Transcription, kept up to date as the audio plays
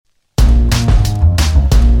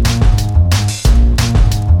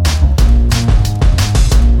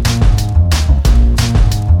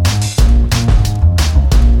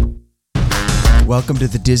welcome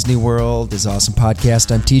to the Disney World is Awesome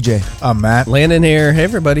podcast. I'm TJ. I'm Matt. Landon here. Hey,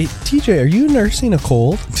 everybody. TJ, are you nursing a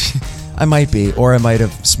cold? I might be, or I might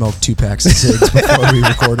have smoked 2 packs of cigs before we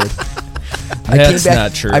recorded. That's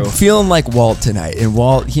not true. I'm feeling like Walt tonight, and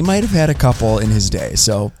Walt, he might have had a couple in his day,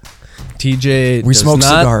 so... TJ we smoke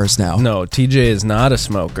cigars now. No, TJ is not a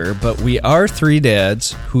smoker, but we are 3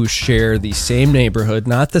 dads who share the same neighborhood,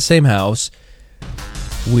 not the same house.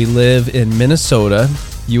 We live in Minnesota,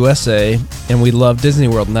 USA, and we love Disney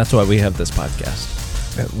World, and that's why we have this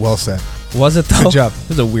podcast. Well said. Was it though? Good job. It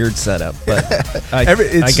was a weird setup, but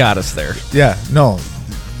I got us there. Yeah, no,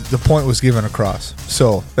 the point was given across.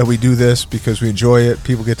 So that we do this because we enjoy it,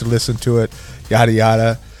 people get to listen to it, yada,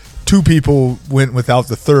 yada. 2 people went without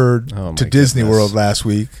the third to Disney World last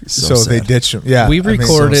week, so they ditched them. Yeah, we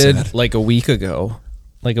recorded like a week ago.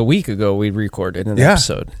 Like a week ago, we recorded an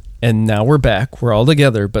episode, and now we're back. We're all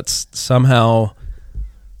together, but somehow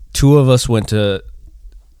 2 of us went to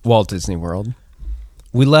Walt Disney World.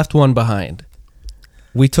 We left one behind.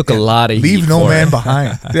 We took a lot of heat. Leave no man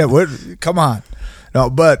behind. Yeah, come on. No,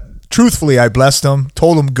 but truthfully, I blessed him,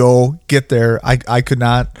 told him go, get there. I could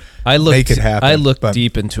not make it happen. I looked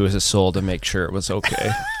deep into his soul to make sure it was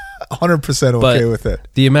okay. 100% okay with it.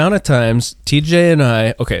 The amount of times TJ and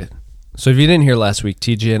I, so if you didn't hear last week,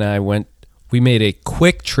 TJ and I we made a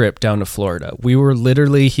quick trip down to Florida. We were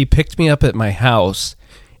he picked me up at my house,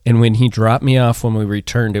 and when he dropped me off when we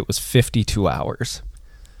returned, it was 52 hours.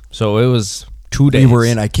 So it was 2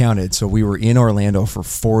 days. I counted, so we were in Orlando for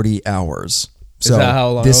 40 hours. So is that how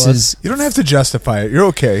long it was? You don't have to justify it. You're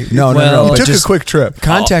okay. No. You took a quick trip.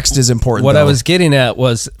 Context is important. What I was getting at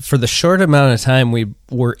was, for the short amount of time we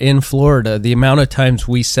were in Florida, the amount of times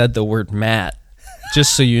we said the word Matt,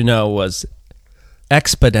 just so you know, was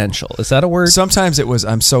exponential. Is that a word? Sometimes it was,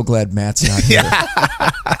 I'm so glad Matt's not here.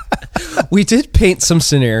 We did paint some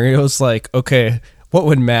scenarios like, okay, what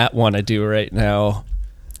would Matt want to do right now?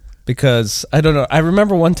 Because, I don't know, I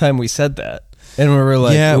remember one time we said that, and we were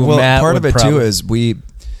like, Matt part of it too is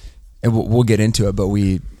we'll get into it, but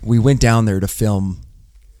we went down there to film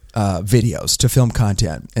videos, to film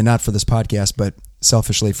content, and not for this podcast, but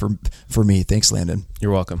selfishly for me. Thanks, Landon.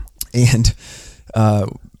 You're welcome. And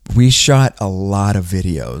we shot a lot of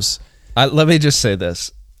videos. Let me just say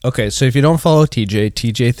this. Okay, so if you don't follow TJ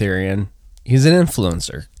Therian, he's an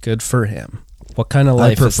influencer. Good for him. What kind of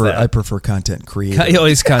life is that? I prefer content creator.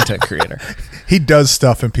 He's content creator. He does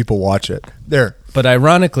stuff and people watch it. There. But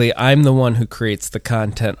ironically, I'm the one who creates the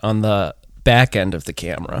content on the back end of the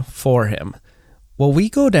camera for him. Well, we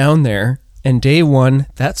go down there, and day one,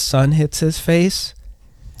 that sun hits his face,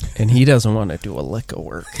 and he doesn't want to do a lick of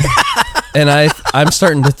work. And I'm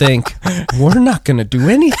starting to think, we're not going to do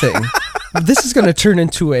anything. This is going to turn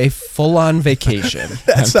into a full-on vacation.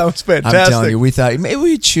 That sounds fantastic. I'm telling you, we thought maybe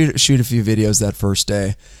we'd shoot a few videos that first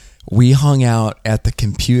day. We hung out at the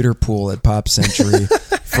computer pool at Pop Century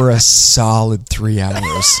for a solid 3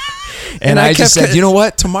 hours. And I just said, you know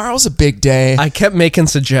what? Tomorrow's a big day. I kept making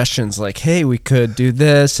suggestions like, hey, we could do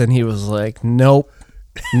this. And he was like, nope,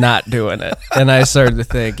 not doing it. And I started to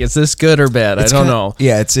think, is this good or bad? I don't know.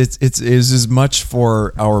 Yeah, it's as much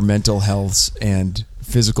for our mental health and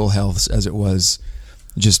physical health as it was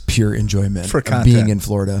just pure enjoyment of being in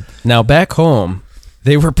Florida. Now back home,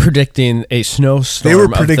 they were predicting a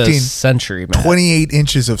snowstorm of the century, man. 28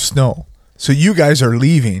 inches of snow. So you guys are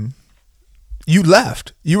leaving. You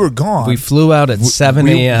left. You were gone. We flew out at 7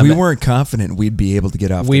 a.m. We weren't confident we'd be able to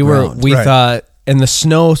get off the ground. We thought, and the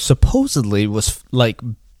snow supposedly was like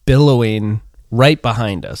billowing right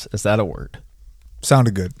behind us. Is that a word?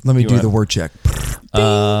 Sounded good. Let me do the word check.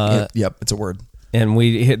 Yep, it's a word. And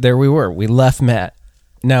there we were. We left Matt.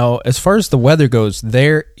 Now, as far as the weather goes,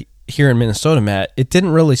 here in Minnesota, Matt, it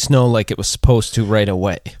didn't really snow like it was supposed to right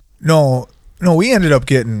away. No, we ended up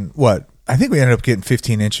getting, what? I think we ended up getting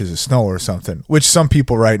 15 inches of snow or something, which some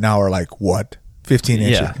people right now are like, what? 15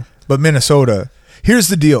 inches? Yeah. But Minnesota, here's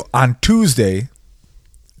the deal. On Tuesday,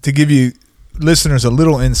 to give you listeners a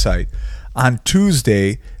little insight, on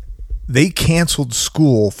Tuesday, they canceled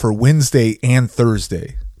school for Wednesday and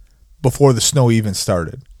Thursday before the snow even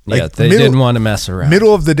started. Yeah, they didn't want to mess around.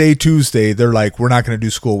 Middle of the day Tuesday, they're like, we're not going to do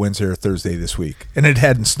school Wednesday or Thursday this week. And it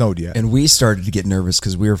hadn't snowed yet. And we started to get nervous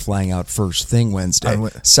because we were flying out first thing Wednesday.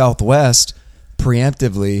 Southwest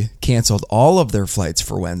preemptively canceled all of their flights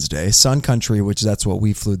for Wednesday. Sun Country, which that's what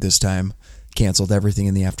we flew this time, canceled everything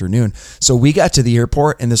in the afternoon. So we got to the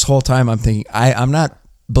airport, and this whole time I'm thinking, I'm not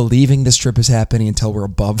believing this trip is happening until we're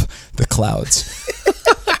above the clouds.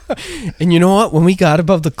 And you know what? When we got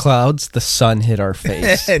above the clouds, the sun hit our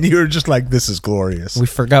face. And you were just like, this is glorious. We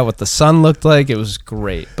forgot what the sun looked like. It was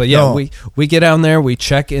great. But yeah, No. we get down there, we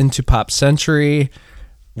check into Pop Century,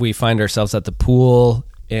 we find ourselves at the pool,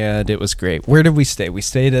 and it was great. Where did we stay? We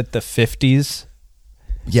stayed at the 50s.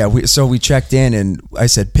 Yeah, we checked in and I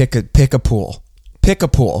said pick a pool. Pick a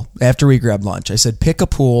pool after we grabbed lunch. I said pick a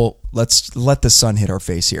pool. Let's let the sun hit our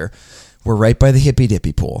face here. We're right by the Hippy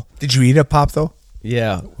Dippy pool. Did you eat a Pop though?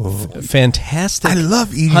 Yeah. Fantastic. I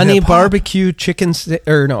love eating honey at Pop. barbecue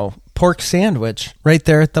pork sandwich right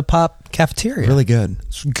there at the Pop cafeteria. Really good.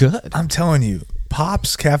 It's good. I'm telling you,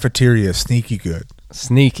 Pop's cafeteria is sneaky good.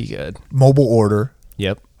 Sneaky good. Mobile order.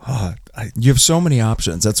 Yep. Oh, You have so many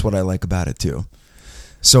options. That's what I like about it too.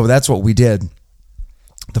 So that's what we did.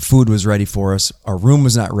 The food was ready for us. Our room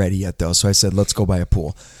was not ready yet though. So I said, let's go by a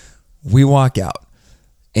pool. We walk out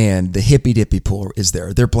and the Hippy Dippy pool is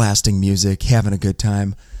there. They're blasting music, having a good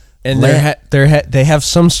time. And they have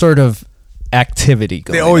some sort of activity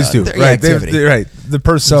going they always on. do. They're Right. activity. They're right. The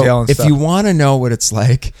person's So yelling if stuff. you want to know what it's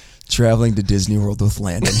like traveling to Disney World with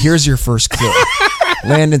Landon, here's your first clue.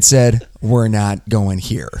 Landon said, we're not going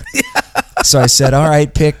here. So I said, all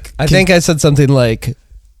right, pick. I think I said something like,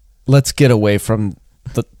 let's get away from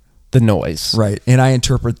the noise. Right. And I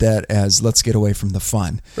interpret that as let's get away from the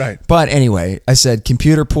fun. Right. But anyway, I said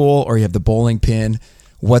computer pool or you have the bowling pin.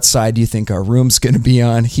 What side do you think our room's going to be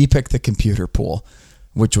on? He picked the computer pool,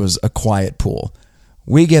 which was a quiet pool.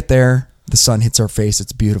 We get there. The sun hits our face.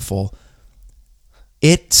 It's beautiful.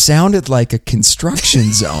 It sounded like a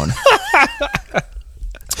construction zone.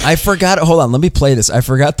 I forgot. Hold on. Let me play this. I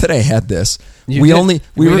forgot that I had this. We recorded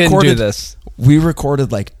didn't do this. We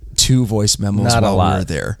recorded like 2 voice memos Not a while we lot. were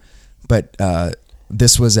there. But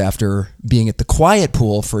this was after being at the quiet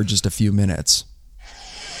pool for just a few minutes.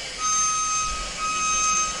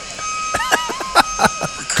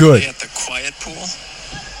 Good. At the quiet pool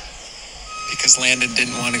because Landon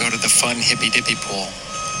didn't want to go to the fun Hippy Dippy pool.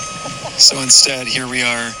 So instead, here we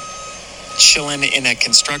are chilling in a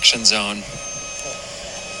construction zone.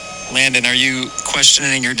 Landon, are you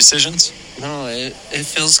questioning your decisions? No, it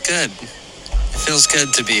feels good. It feels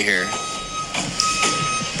good to be here.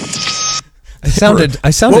 I sounded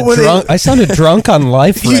What were they- drunk. I sounded drunk on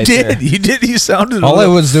life. You Right did. there. You did. You sounded. All I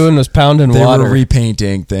was doing was pounding They water. were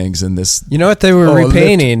repainting things in this. You know what they were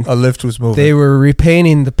repainting? A lift was moving. They were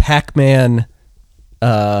repainting the Pac-Man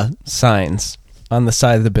signs on the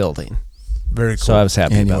side of the building. very cool. So I was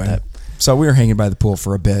happy Anyway, about that. so we were hanging by the pool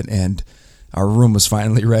for a bit, and our room was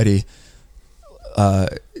finally ready.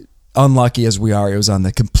 Unlucky as we are, it was on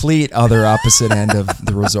the complete other opposite end of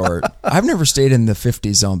the resort. I've never stayed in the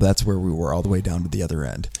 50 zone, but that's where we were, all the way down to the other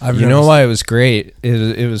end. You know why it was great?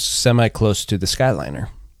 It was semi-close to the Skyliner,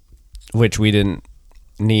 which we didn't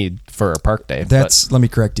need for a park day. Let me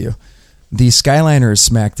correct you. The Skyliner is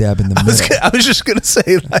smack dab in the middle. I was just gonna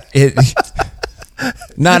say, like,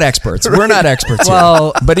 Not experts. We're not experts here.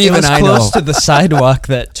 Well, but even it was I close know. to the sidewalk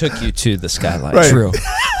that took you to the Skyliner. Right. True.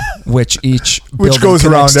 Which which goes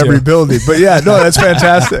around every building. But yeah, no, that's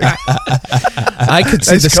fantastic. I could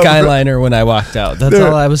see Nice the cover. Skyliner when I walked out. That's There-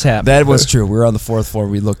 all I was happy. That was true. We were on the 4th floor.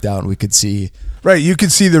 We looked out and we could see. Right, you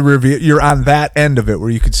could see the Riviera. You're on that end of it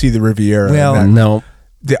where you could see the Riviera. Well, and that- No,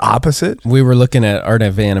 the opposite we were looking at Art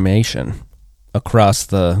of Animation across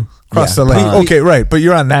the. across Yeah. the lake. Uh, Okay, right, but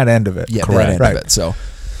you're on that end of it. Yeah, Correct. that end Right. of it. So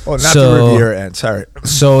Oh, not So- the Riviera end. Sorry.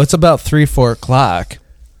 So it's about 3-4 o'clock,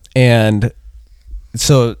 and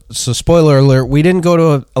so spoiler alert: we didn't go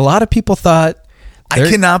to a lot of people thought. I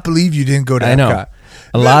cannot believe you didn't go to I Epcot. know.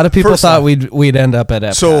 A lot of people First thought off, we'd end up at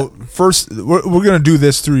Epcot. So first, we're going to do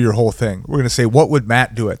this through your whole thing. We're going to say, what would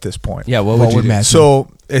Matt do at this point? yeah, what would you do? Matt do? So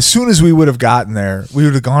as soon as we would have gotten there, we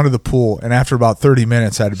would have gone to the pool, and after about 30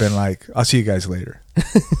 minutes, I'd have been like, "I'll see you guys later."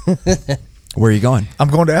 where are you going? I'm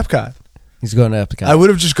going to Epcot. He's going to Epcot. I would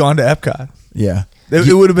have just gone to Epcot. Yeah.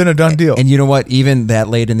 It would have been a done deal. And you know what? Even that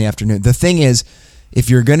late in the afternoon. The thing is, if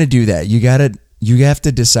you're going to do that, you have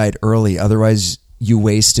to decide early. Otherwise, you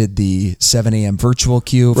wasted the 7 a.m. virtual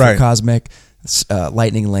queue for Right. Cosmic,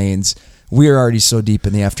 Lightning Lanes. We were already so deep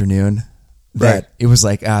in the afternoon that Right. it was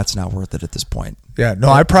like, it's not worth it at this point. Yeah, no,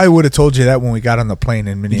 I probably would have told you that when we got on the plane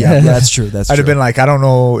in Yeah, Minneapolis. that's true. That's I'd true. have been like, I don't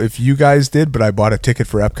know if you guys did, but I bought a ticket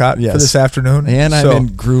for Epcot Yes. for this afternoon. And I'm So- in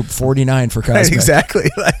group 49 for Right, Cosmic.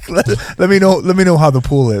 exactly. Like, let me know how the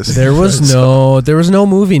pool is. There was no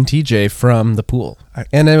moving TJ from the pool,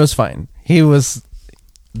 and it was fine. He was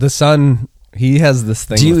the sun. He has this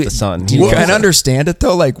thing with the sun. Do He you loves kind it. of understand it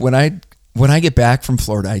though? Like when I get back from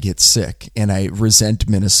Florida, I get sick and I resent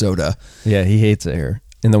Minnesota Yeah, he hates it here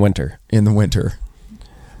in the winter. in the winter.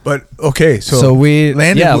 But okay, So we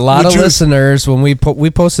Landon, a lot of you- listeners when we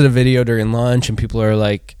posted a video during lunch and people are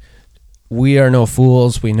like, "We are no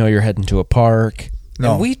fools. We know you're heading to a park."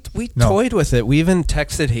 No. And we No. toyed with it. We even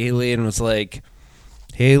texted Haley and was like,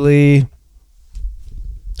 "Haley,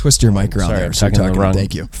 Twist your mic around sorry, there. I'm So you're talking to the talking. wrong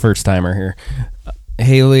Thank you. first timer here.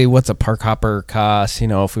 Haley, what's a park hopper cost? You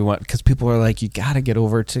know, if we want, because people are like, you got to get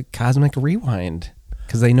over to Cosmic Rewind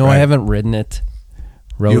because they know I Right. haven't ridden it,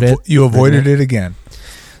 rode it. You avoided it again.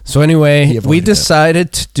 So anyway, He avoided we it.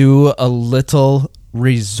 decided to do a little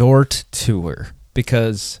resort tour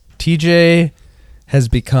because TJ has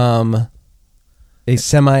become a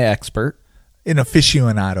semi-expert. An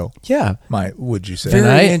aficionado, Yeah. would you say? Very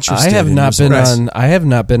And I interested have in not been resorts. on. I have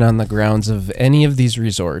not been on the grounds of any of these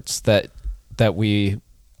resorts that we.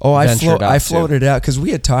 Oh, ventured out I to. floated out because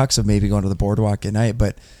we had talks of maybe going to the boardwalk at night,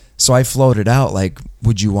 but so I floated out like,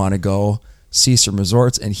 would you want to go see some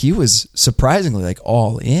resorts? And he was surprisingly like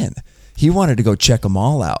all in. He wanted to go check them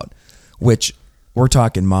all out, which we're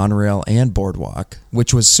talking monorail and boardwalk,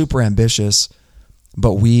 which was super ambitious,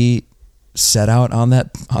 but we set out on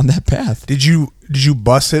that path. Did you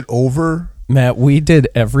bus it over? Matt, we did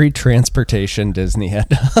every transportation Disney had.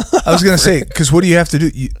 I was gonna say, because what do you have to do?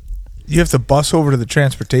 You have to bus over to the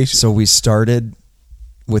transportation. So we started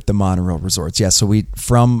with the monorail resorts. Yeah, so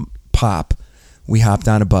from Pop, we hopped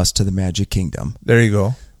on a bus to the Magic Kingdom. There you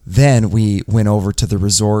go. Then we went over to the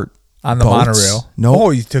resort On the boats. monorail. No, Oh,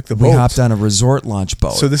 you took the We boats. hopped on a resort launch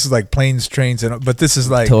boat. So this is like planes, trains, but this is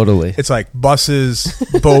like Totally. It's like buses,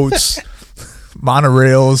 boats,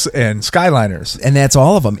 monorails, and Skyliners. and that's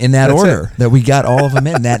all of them in that That's order that we got all of them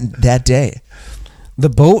in that day. The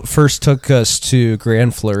boat first took us to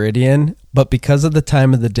Grand Floridian, but because of the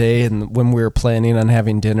time of the day and when we were planning on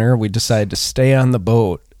having dinner, we decided to stay on the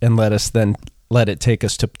boat and let it take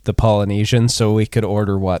us to the Polynesian so we could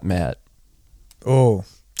order what, Matt? Oh,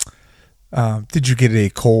 did you get a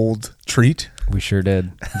cold treat? We sure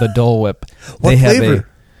did. The Dole Whip. What flavor?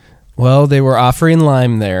 They were offering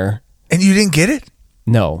lime there. And you didn't get it?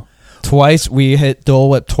 No. Twice. We hit Dole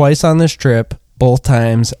Whip twice on this trip. Both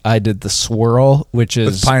times I did the swirl, which is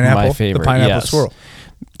With pineapple? my favorite. The pineapple Yes. swirl.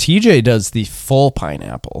 TJ does the full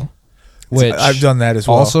pineapple, which I've done that as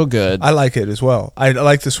well. Also good. I like it as well. I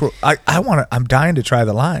like the swirl. I'm dying to try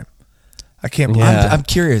the lime. I can't believe Yeah. I'm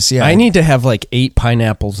curious. Yeah, I need to have like 8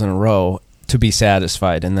 pineapples in a row to be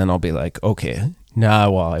satisfied, and then I'll be like, okay,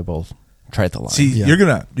 now I will try the lime. See, Yeah. you're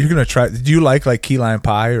gonna try. Do you like key lime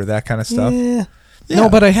pie or that kind of stuff? Yeah. Yeah. No,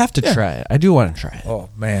 but I have to Yeah. try it. I do want to try it. Oh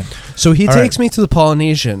man, So he All takes right. me to the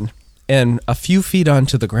Polynesian, and a few feet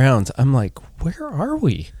onto the grounds, I'm like, where are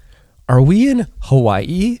we? Are we in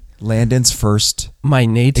Hawaii? Landon's first My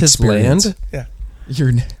native experience. land? yeah.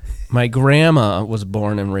 You're. My grandma was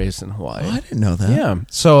born and raised in Hawaii. I didn't know that. Yeah.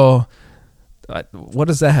 So what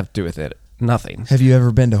does that have to do with it? Nothing. Have you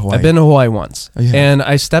ever been to Hawaii? I've been to Hawaii once. Oh, you have? And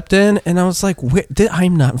I stepped in and I was like,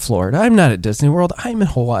 I'm not in Florida. I'm not at Disney World. I'm in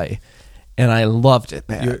Hawaii. And I loved it,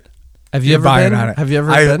 man. Have you You're ever buying been? on it. Have you ever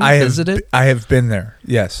I been have, visited? I have been there.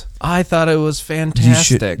 Yes. I thought it was You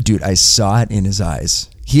fantastic. should, dude. I saw it in his eyes.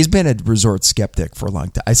 He's been a resort skeptic for a long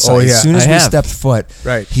time. I saw Oh, it. yeah. As soon as I we have. stepped foot,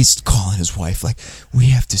 Right. he's calling his wife like, "We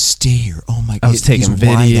have to stay here." Oh my! I was taking he's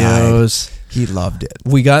wide-eyed. videos. He loved it.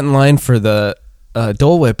 We got in line for the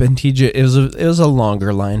Dole Whip, and TJ, it was a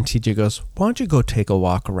longer line. TJ goes, "Why don't you go take a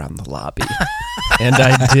walk around the lobby?" And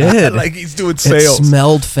I did. Like he's doing It sales.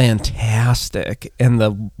 smelled fantastic, and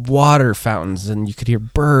the water fountains, and you could hear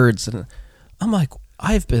birds, and I'm like,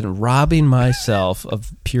 I've been robbing myself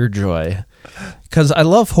of pure joy because I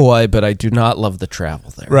love Hawaii, but I do not love the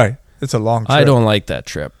travel there. Right. It's a long trip. I don't like that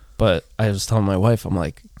trip, but I was telling my wife, I'm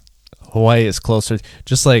like, Hawaii is closer.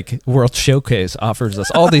 Just like World Showcase offers us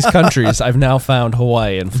all these countries, I've now found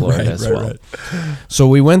Hawaii and Florida as well. So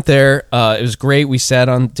we went there. It was great. We sat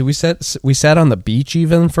on. We sat on the beach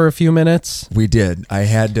even for a few minutes. We did. I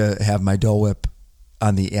had to have my Dole Whip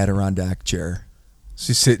on the Adirondack chair So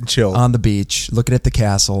you sit and chill. on the beach, looking at the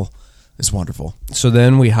castle. It's wonderful. So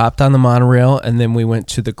then we hopped on the monorail, and then we went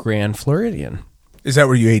to the Grand Floridian. Is that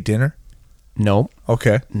where you ate dinner? Nope.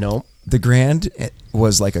 Okay. Nope. The Grand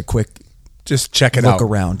was like a quick Just check it look out.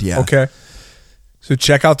 around. Yeah. Okay. So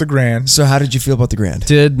check out the Grand. So how did you feel about the Grand?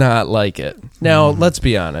 Did not like it. Now, let's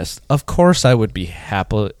be honest. Of course, I would be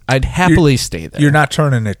happy. I'd happily stay there. You're not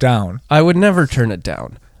turning it down. I would never turn it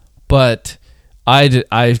down, but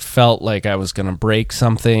I felt like I was going to break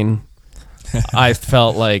something. I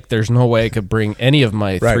felt like there's no way I could bring any of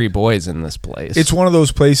my 3 boys in this place. It's one of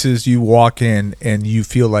those places you walk in and you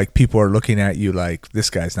feel like people are looking at you like, this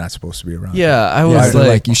guy's not supposed to be around. Yeah, I Yeah, was they're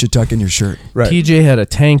like, you should tuck in your shirt. Right. TJ had a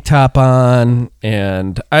tank top on,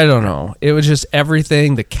 and I don't know. It was just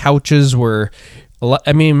everything. The couches were,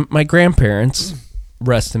 I mean, my grandparents,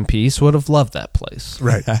 rest in peace, would have loved that place.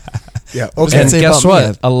 Right. Yeah. was Okay. And say guess about what?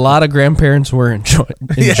 me? A lot of grandparents were enjoying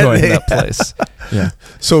that place, Yeah.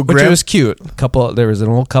 So which was cute. There was an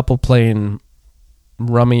old couple playing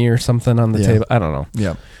rummy or something on the Yeah. table. I don't know.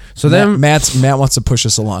 Yeah. So then Matt wants to push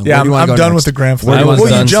us along. Yeah, Where do you wanna I'm go done next? with the Grand Where Flight. do you Well,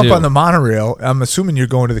 want you to jump do? on the monorail. I'm assuming you're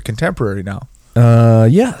going to the Contemporary now.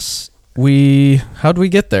 Yes, how'd we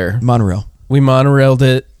get there? Monorail. We monorailed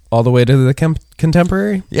it all the way to the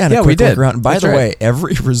Contemporary. Yeah, and a we quick did. look around. By That's the right. way,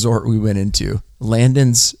 every resort we went into,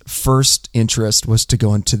 Landon's first interest was to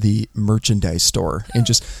go into the merchandise store and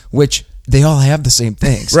which they all have the same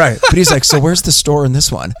things. Right. But he's like, so where's the store in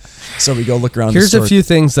this one? So we go look around Here's the store. a few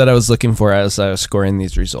things that I was looking for as I was scoring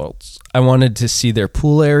these results. I wanted to see their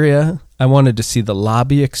pool area. I wanted to see the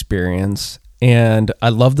lobby experience. And I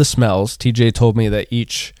love the smells. TJ told me that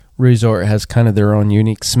each resort has kind of their own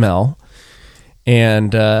unique smell.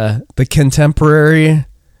 And the Contemporary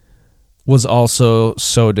was also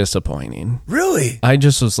so disappointing. Really? I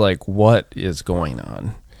just was like, what is going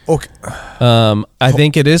on? Okay. I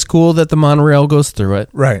think it is cool that the monorail goes through it.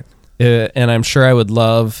 Right. And I'm sure I would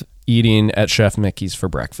love eating at Chef Mickey's for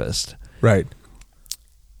breakfast. Right.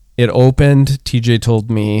 It opened, TJ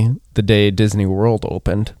told me, the day Disney World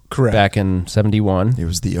opened. Correct. Back in 71. It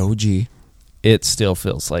was the OG. It still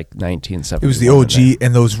feels like 1971. It was the OG,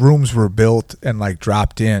 and those rooms were built and like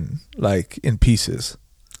dropped in, like in pieces.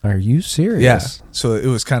 Are you serious? Yeah. So it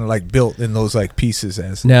was kind of like built in those like pieces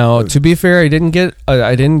as. Now, to be fair, I didn't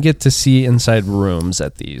get to see inside rooms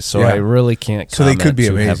at these, so Yeah. I really can't comment So they could be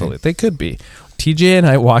too amazing. heavily. They could be. TJ and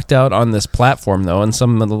I walked out on this platform, though, and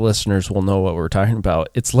some of the listeners will know what we're talking about.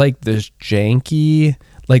 It's like this janky,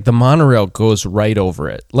 like the monorail goes right over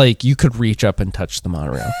it. Like you could reach up and touch the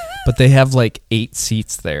monorail, but they have like 8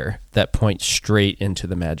 seats there that point straight into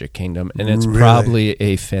the Magic Kingdom, and it's Really? probably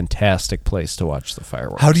a fantastic place to watch the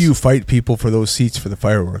fireworks. How do you fight people for those seats for the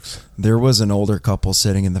fireworks? There was an older couple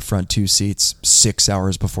sitting in the front 2 seats 6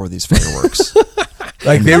 hours before these fireworks.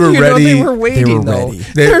 Like they How do were you know ready. They were waiting. They were though. ready.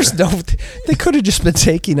 There's no. They could have just been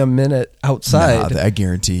taking a minute outside. Nah, I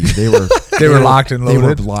guarantee you, they were They were locked and They were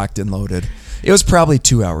loaded? locked and loaded. It was probably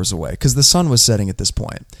 2 hours away because the sun was setting at this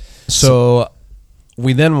point. So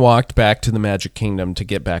we then walked back to the Magic Kingdom to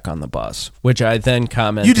get back on the bus, which I then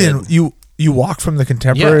commented. You didn't. You walked from the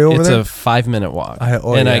Contemporary Yeah, over it's there. a 5-minute walk. I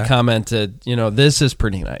yeah. commented, this is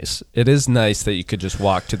pretty nice. It is nice that you could just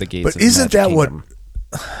walk to the gates. But of the isn't Magic that what- Kingdom.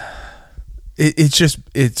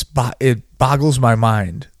 It boggles my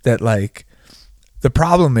mind that like the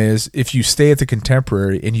problem is if you stay at the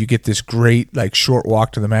Contemporary and you get this great like short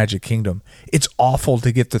walk to the Magic Kingdom, it's awful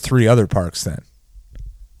to get to 3 other parks then.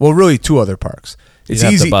 Well, really 2 other parks. It's You'd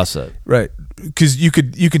have easy, to bus it. right? Because you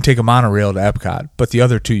can take a monorail to Epcot, but the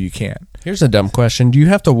other 2 you can't. Here's a dumb question: do you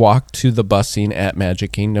have to walk to the busing at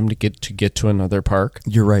Magic Kingdom to get to another park?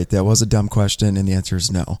 You're right. That was a dumb question, and the answer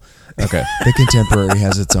is no. Okay, The Contemporary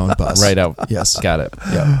has its own bus. right out. Yes. Got it.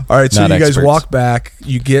 Yeah. All right, so Not you guys experts. walk back.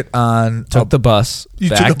 You get on. Took the bus You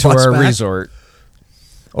took back a to bus our back? resort.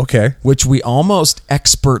 Okay. Which we almost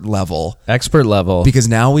expert level Expert level. because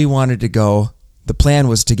now we wanted to go. The plan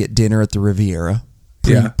was to get dinner at the Riviera,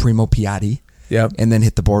 Yeah. Primo Piatti, Yep. and then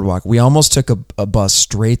hit the boardwalk. We almost took a bus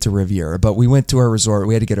straight to Riviera, but we went to our resort.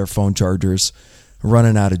 We had to get our phone chargers,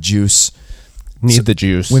 running out of juice. Need the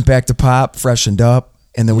juice. Went back to Pop, freshened up,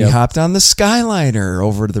 and then we Yep. hopped on the Skyliner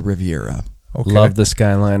over to the Riviera. Okay. Love the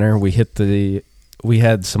Skyliner. We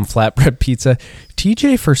had some flatbread pizza.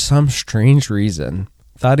 TJ, for some strange reason,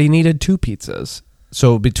 thought he needed 2 pizzas.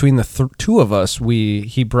 So between the 2 of us,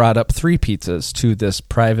 he brought up 3 pizzas to this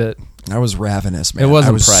private. I was ravenous, man. It wasn't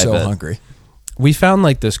I was so private. hungry. We found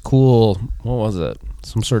like this cool, what was it?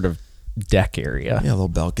 Some sort of deck area. Yeah, a little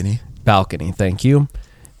balcony. Balcony, thank you.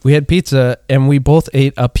 We had pizza and we both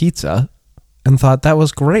ate a pizza and thought that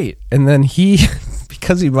was great. And then he,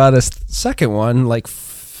 because he bought a second one, like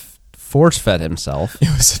force fed himself. It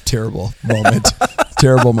was a terrible moment.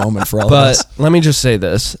 Terrible moment for all of us. But let me just say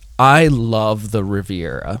this. I love the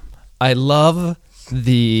Riviera. I love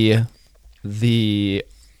the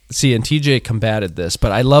see, and TJ combated this,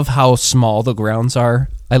 but I love how small the grounds are.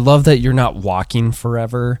 I love that you're not walking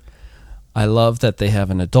forever. I love that they have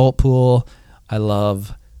an adult pool. I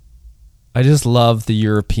just love the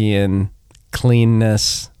European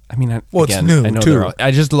cleanness. I mean, Well, it's new, I know too.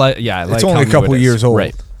 I just like, I like It's how only a new couple it is. years old.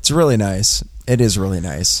 Right. It's really nice. It is really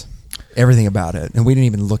nice. everything about it. And we didn't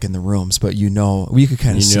even look in the rooms, but we could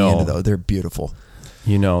kind of see into those. They're beautiful.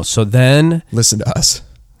 So then Listen to us.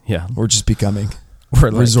 yeah, We're just becoming we're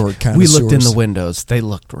like, resort connoisseurs. we looked in the windows. They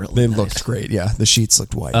looked really They nice. looked great. Yeah, the sheets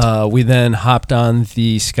looked white. We then hopped on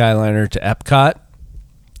the Skyliner to Epcot,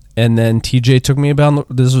 and then TJ took me about.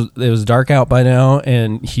 It was dark out by now,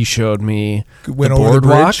 and he showed me Went the over the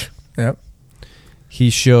boardwalk. bridge. Yep. He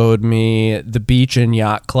showed me the beach and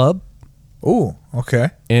yacht club, Oh,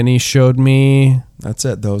 okay. and he showed me. That's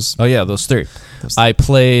it. Those. Oh yeah, those three. I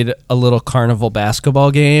played a little carnival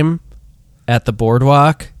basketball game at the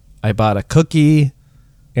boardwalk. I bought a cookie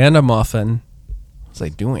and a muffin. What was I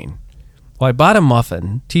doing? Well, I bought a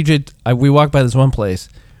muffin. TJ, we walked by this one place.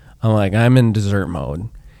 I'm like, I'm in dessert mode.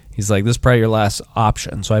 He's like, this is probably your last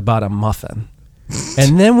option. So I bought a muffin.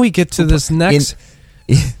 And then we get to this next...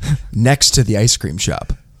 next to the ice cream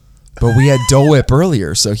shop. But we had Dole Whip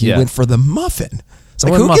earlier, so he Yeah. went for the muffin. It's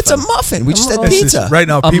like, I who want gets a muffin. muffin? We just had This is pizza. Right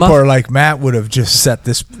now, A people muff- are like, Matt would have just set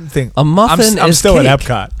this thing. A muffin I'm is still cake. at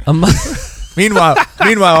Epcot. A mu-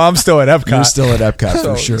 Meanwhile, I'm still at Epcot. You're still at Epcot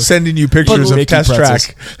So, for sure. Sending you pictures of Making test pretzels.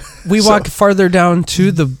 track. we walk farther down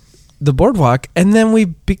to the boardwalk, and then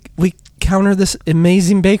we counter this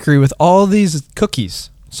amazing bakery with all these cookies.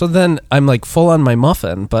 So then I'm like full on my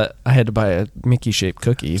muffin, but I had to buy a Mickey shaped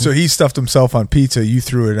cookie. So he stuffed himself on pizza. You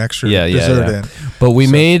threw an extra dessert in. But we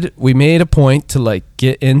made a point to like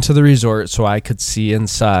get into the resort so I could see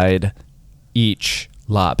inside each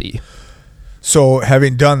lobby. So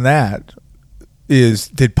having done that,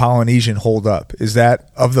 did Polynesian hold up? Is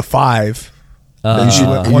that of the 5? You're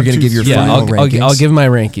going to give your Yeah, final I'll rankings. I'll give my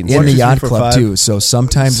rankings. in 1, the 2, 3, yacht 4, club 5, too. So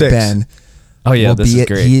sometimes 6. Ben Oh yeah, will this be is at,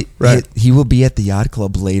 great. Right. he will be at the yacht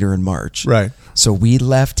club later in March. Right. So we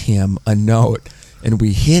left him a note and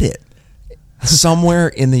we hid it somewhere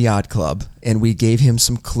in the yacht club and we gave him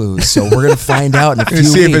some clues. So we're going to find out in a few And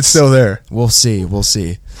see weeks. if it's still there. We'll see.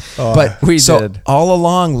 Oh, But we so did. all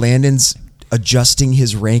along, Landon's adjusting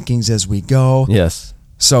his rankings as we go. Yes.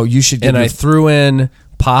 So you should get And I threw in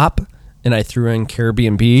Pop and I threw in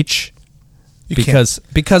Caribbean Beach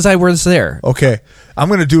because I was there. Okay. I'm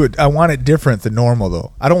going to do it. I want it different than normal,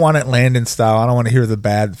 though. I don't want it Landon style. I don't want to hear the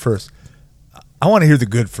bad first. I want to hear the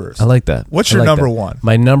good first. I like that. What's I your like number that. one?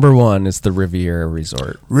 My number one is the Riviera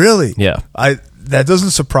Resort. Really? Yeah. That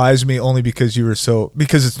doesn't surprise me only because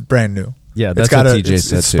because it's brand new. Yeah, It's that's what TJ it's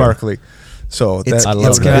said, too. sparkly. So It's, I love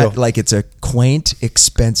it's that. got it's a quaint,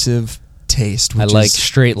 expensive taste. I Which like is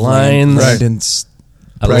straight lines. Landon's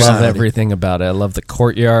I love personality. everything about it. I love the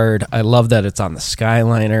courtyard. I love that it's on the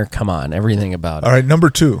Skyliner. Come on, everything about it. all right, number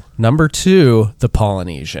 2. Number 2, the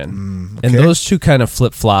Polynesian. okay. And those two kind of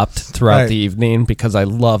flip-flopped throughout Right. the evening because I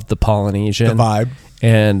loved the Polynesian. The vibe.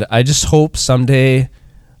 And I just hope someday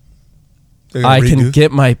They're gonna I can redo-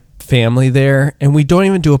 get my family there and we don't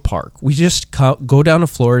even do a park. We just go down to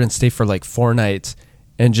Florida and stay for like 4 nights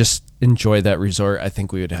and just enjoy that resort. I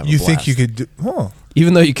think we would have a You blast. think you could do,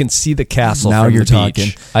 Even though you can see the castle Now from you're the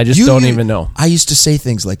beach. talking. I just don't even know. I used to say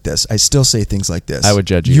things like this. I still say things like this. I would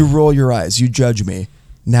judge you. You roll your eyes. You judge me.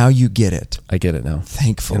 Now you get it. I get it now.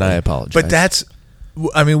 Thankfully. And I apologize.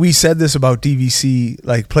 But we said this about DVC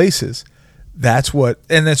like places. That's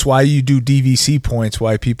why you do DVC points,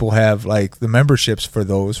 why people have like the memberships for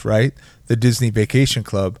those, right? The Disney Vacation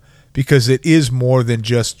Club, because it is more than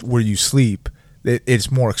just where you sleep. It's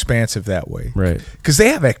more expansive that way. Right. Because they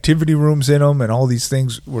have activity rooms in them and all these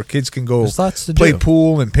things where kids can go There's lots to play do.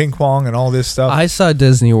 pool and ping pong and all this stuff. I saw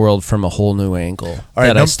Disney World from a whole new angle right,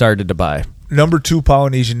 that I started to buy. Number 2,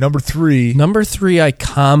 Polynesian. Number 3. Number 3, I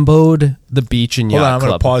comboed the beach and Hold yacht on, I'm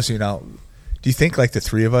going to club. pause you now. Do you think like the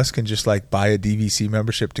 3 of us can just like buy a DVC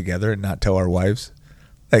membership together and not tell our wives?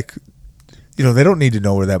 Like, they don't need to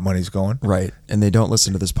know where that money's going. Right. And they don't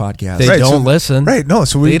listen to this podcast. They Right, don't listen. Right. No.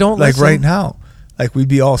 So we They don't like listen. right now, like we'd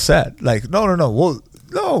be all set. Like, no. Well,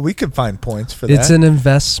 no, we can find points for that. It's an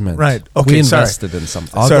investment. Right. Okay, We sorry. invested in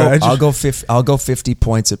something. I'll go 50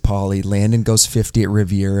 points at Poly. Landon goes 50 at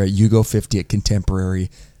Riviera. You go 50 at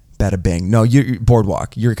Contemporary. Bada bing. No, you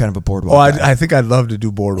Boardwalk. You're kind of a Boardwalk. Oh, guy. I think I'd love to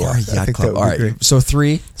do boardwalk. Or a I yacht think club. that would All be right. great. So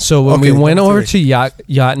 3. So when Okay, we went number over 3. to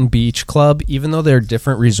Yacht and Beach Club, even though they're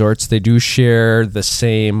different resorts, they do share the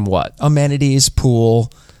same Amenities,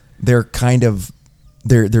 pool. They're kind of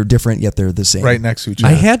they're different yet they're the same. Right next to each I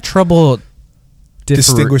other. had trouble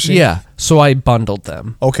Distinguishing? Yeah, so I bundled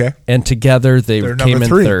them. Okay. And together they They're came number in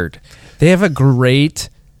 3. third. They have a great.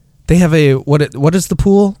 They have a what is the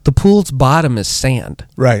pool? The pool's bottom is sand,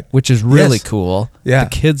 Right. which is really Yes. cool. Yeah. The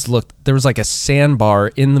kids looked. There was like a sandbar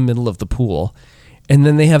in the middle of the pool, and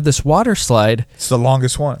then they have this water slide. It's the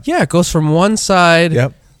longest one. Yeah, it goes from one side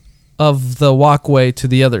Yep. of the walkway to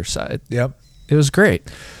the other side. Yep. It was great.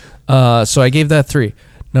 So I gave that 3.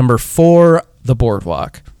 Number 4, the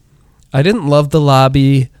boardwalk. I didn't love the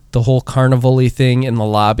lobby, the whole carnival-y thing in the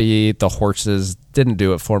lobby. The horses didn't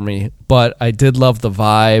do it for me, but I did love the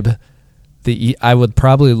vibe. I would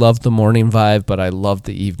probably love the morning vibe, but I loved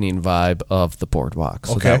the evening vibe of the boardwalk.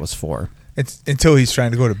 So that was 4. It's until he's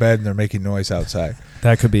trying to go to bed and they're making noise outside.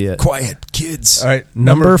 That could be it. Quiet, kids. All right.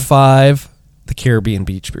 Number 5, the Caribbean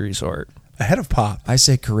Beach Resort. Ahead of Pop. I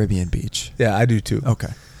say Caribbean Beach. Yeah, I do too. Okay.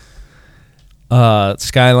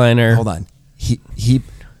 Skyliner. Hold on.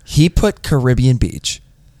 He put Caribbean Beach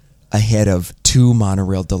ahead of 2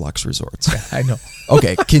 monorail deluxe resorts. I know.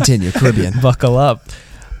 Okay, continue. Caribbean. Buckle up.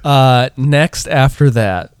 Next after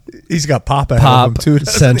that, He's got Pop ahead of him too.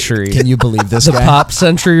 doesn't he? Century. Can you believe this The guy? Pop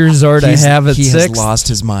Century Resort I have at he 6. has lost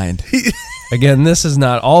his mind. Again, this is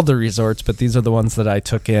not all the resorts, but these are the ones that I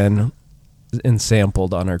took in and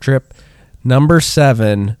sampled on our trip. Number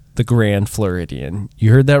 7, the Grand Floridian.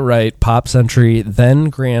 You heard that right. Pop Century, then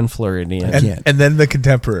Grand Floridian, And then the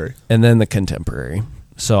Contemporary. and then the Contemporary.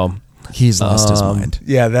 So, He's lost his mind.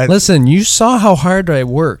 Yeah, that. listen, you saw how hard I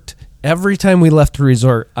worked. Every time we left the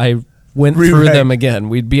resort, I went through Rewrite. them again.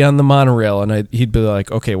 We'd be on the monorail, and he'd be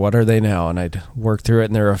like, okay, what are they now? And I'd work through it,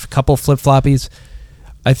 and there were a couple flip-floppies.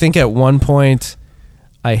 I think at one point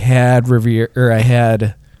I had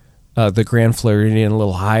the Grand Floridian a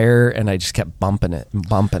little higher, and I just kept bumping it.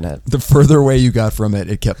 The further away you got from it,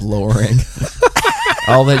 it kept lowering.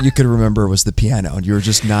 All that you could remember was the piano, and you were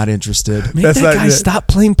just not interested. Make That's that not guy it. stop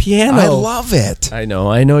playing piano. I love it. I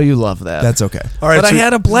know you love that. That's okay. All right, but I so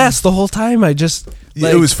had a blast the whole time. I just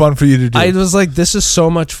it was fun for you to do. I was like, this is so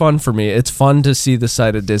much fun for me. It's fun to see the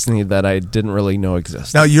side of Disney that I didn't really know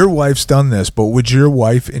existed. Now, your wife's done this, but would your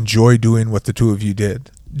wife enjoy doing what the two of you did?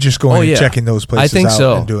 Just going and checking those places I think out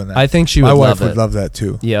so. and doing that. I think she My would wife love would it. love that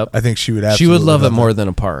too. Yep. I think she would She absolutely would love it more that. than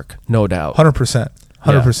a park, no doubt. 100%.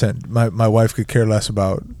 100%. My wife could care less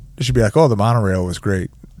about. She'd be like, "Oh, the monorail was great."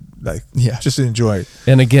 Like, Yeah. just enjoy it.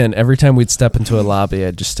 And again, every time we'd step into a lobby,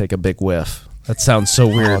 I'd just take a big whiff. That sounds so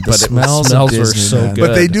weird, the but smells the of smells were Disney, so man. good.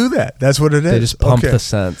 But they do that. That's what it is. They just pump Okay. the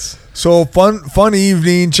scents. So fun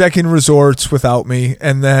evening, checking resorts without me,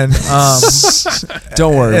 and then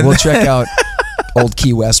Don't worry, And- we'll check out Old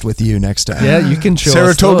Key West with you next time. Yeah, you can show us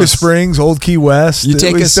Saratoga those. Springs, Old Key West. You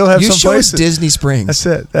take we us. still have you some show places. us Disney Springs.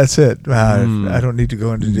 That's it. I don't need to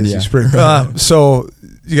go into Disney Yeah. Springs. So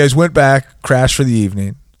you guys went back, crashed for the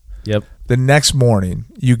evening. Yep. The next morning,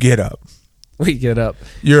 you get up. We get up.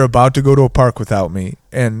 You're about to go to a park without me,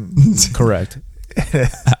 and Correct.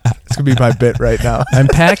 it's gonna be my bit right now. I'm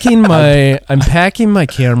packing my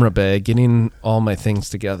camera bag, getting all my things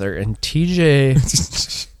together, and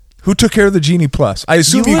TJ, Who took care of the Genie Plus? I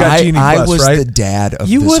assume you, You got I, Genie I Plus, was right? the dad of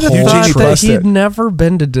you this would have whole thought Genie that Plus he'd it. never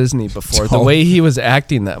been to Disney before. The Don't. way he was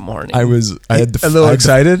acting that morning. I had the A little I had the-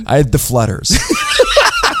 excited? I had the flutters.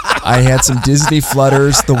 I had some Disney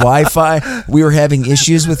flutters. The Wi-Fi. We were having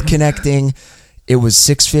issues with connecting. It was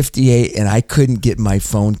 6:58, and I couldn't get my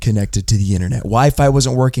phone connected to the internet. Wi-Fi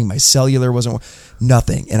wasn't working. My cellular wasn't.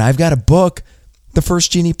 Nothing. And I've got to book the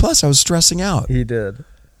first Genie Plus. I was stressing out. He did.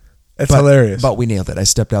 That's hilarious. But we nailed it. I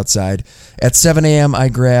stepped outside at 7 a.m. I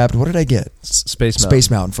grabbed. What did I get? Space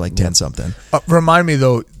Mountain for like 10 something. Remind me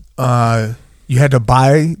though, you had to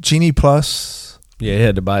buy Genie Plus. Yeah, he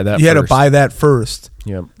had to buy that. You had to first. buy that first.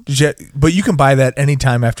 Yep. But you can buy that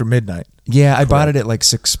anytime after midnight. Yeah, I bought it at like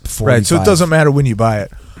 6:45. Right, so it doesn't matter when you buy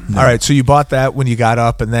it. All right, so you bought that when you got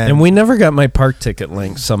up, and then And we never got my park ticket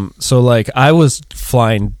link. So like I was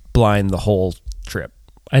flying blind the whole trip.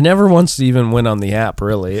 I never once even went on the app.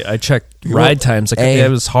 Really, I checked ride times. It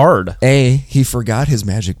was hard. He forgot his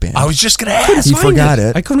magic band. I was just gonna ask. He forgot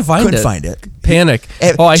it. I couldn't find it. Panic.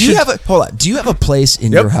 Oh, I do should. you have a hold on? Do you have a place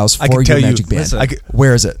in Yep, your house I for can your tell you. magic band? Listen.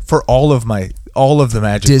 Where is it? For all of the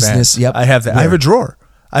magic Business, bands. yep. I have that. I have a drawer.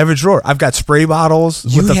 I've got spray bottles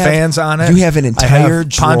with the fans on it. You have an I have entire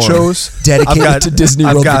drawer ponchos dedicated to Disney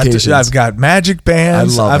World vacations. I've got magic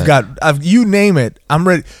bands. I love I've you name it. I'm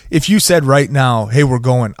ready. If you said right now, "Hey, we're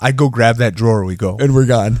going," I'd go grab that drawer. We go. And we're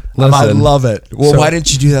gone. I Listen. love it. Well, So- why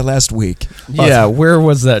didn't you do that last week? Yeah, where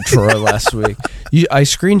was that drawer last week? I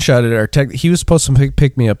screenshotted our tech. He was supposed to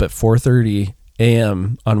pick me up at 4:30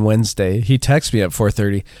 a.m. on Wednesday. He texted me at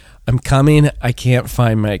 4:30. I'm coming. I can't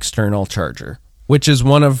find my external charger, which is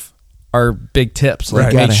one of our big tips.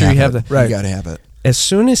 Like, You gotta make sure you have it. the. Right. You got to have it. As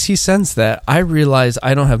soon as he sends that, I realize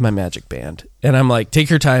I don't have my magic band, and I'm like,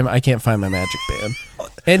 "Take your time. I can't find my magic band."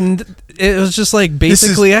 And it was just like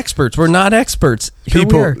basically experts. We're not experts. Here we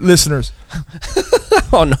People, are. listeners,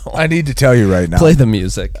 Oh no! I need to tell you right now. Play the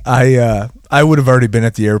music. I would have already been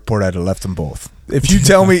at the airport. I'd have left them both. If you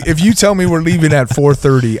tell me we're leaving at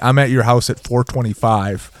 4:30, I'm at your house at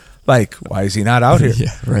 4:25. Like, why is he not out here?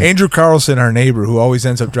 Yeah, right. Andrew Carlson, our neighbor, who always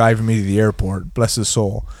ends up driving me to the airport, bless his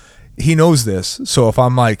soul, he knows this. So if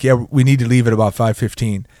I'm like, yeah, we need to leave at about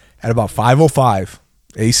 5:15, at about 5:05,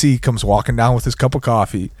 AC comes walking down with his cup of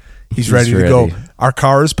coffee. He's ready to go. Our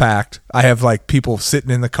car is packed. I have like people sitting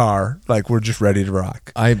in the car, like we're just ready to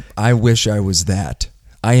rock. I wish I was that.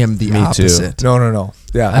 I am the opposite. No.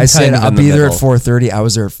 Yeah, I said I'll be there at 4:30. I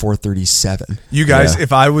was there at 4:37. You guys,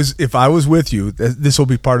 if I was with you, this will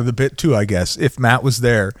be part of the bit too, I guess. If Matt was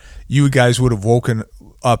there, you guys would have woken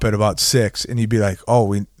up at about 6, and you'd be like,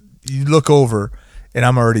 "Oh, you look over, and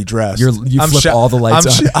I'm already dressed. You flip all the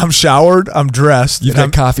lights on. I'm showered. I'm dressed. You've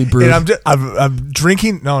got coffee brewed. And I'm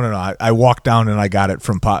drinking. No. I walked down and I got it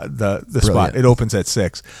from the spot. It opens at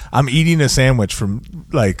 6. I'm eating a sandwich from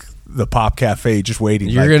like the Pop Cafe, just waiting.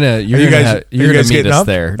 You're gonna meet us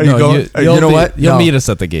there. You know what? You'll meet us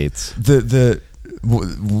at the gates.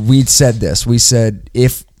 We said this. We said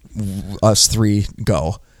if us three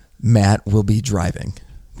go, Matt will be driving.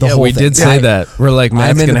 We did say that. We're like,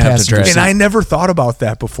 Matt's going to have to drive. And I never thought about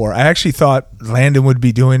that before. I actually thought Landon would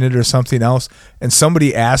be doing it or something else. And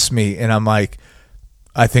somebody asked me, and I'm like,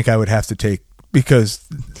 I think I would have to take, because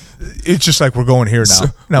it's just like we're going here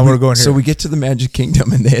now. We're going here. So we get to the Magic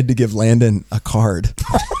Kingdom, and they had to give Landon a card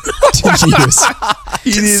to use.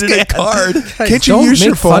 He needed a card. Can't you use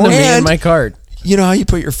your phone? Don't make fun of me and my card. You know how you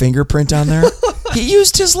put your fingerprint on there? He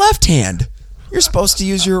used his left hand. You're supposed to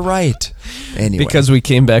use your right. Anyway. Because we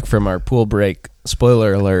came back from our pool break,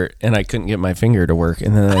 spoiler alert, and I couldn't get my finger to work.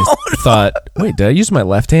 And then I thought, wait, did I use my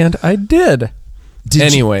left hand? I did.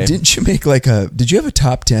 Didn't you make did you have a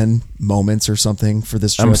top 10 moments or something for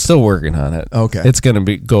this trip? I'm still working on it. Okay. It's going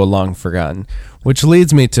to go long forgotten. Which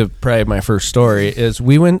leads me to probably my first story is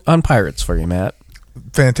we went on Pirates for you, Matt.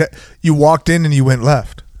 Fantastic. You walked in and you went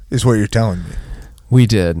left, is what you're telling me. We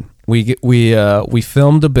did. We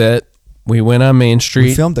filmed a bit. We went on Main Street.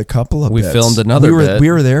 We filmed a couple of bits. We filmed another bit.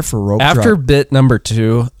 We were there for rope After drop. bit number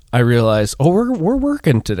 2, I realized, we're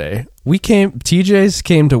working today. TJ's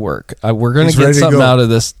came to work. We're going to get something out of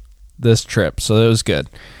this trip. So that was good.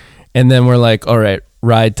 And then we're like, all right,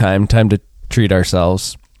 ride time to treat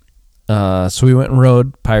ourselves. So we went and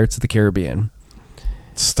rode Pirates of the Caribbean.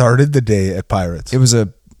 Started the day at Pirates. It was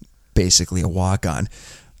basically a walk-on.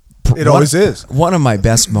 It always is. One of my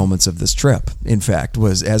best moments of this trip, in fact,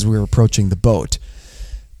 was as we were approaching the boat.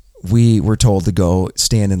 We were told to go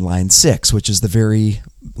stand in line 6, which is the very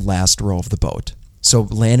last row of the boat. So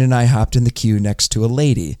Landon and I hopped in the queue next to a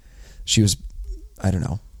lady. She was, I don't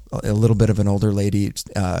know, a little bit of an older lady.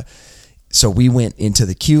 So we went into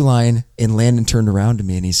the queue line, and Landon turned around to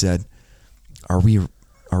me and he said, Are we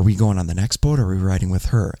going on the next boat, or are we riding with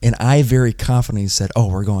her? And I very confidently said,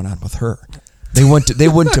 we're going on with her. They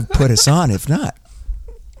wouldn't have put us on if not.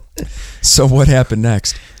 So what happened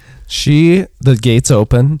next? The gates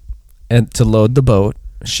open and to load the boat.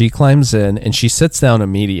 She climbs in and she sits down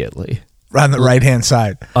immediately. On the right-hand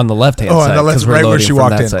side. On the left-hand side. On the left, right where she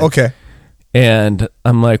walked in. Side. Okay. And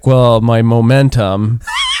I'm like, well, my momentum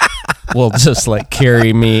will just like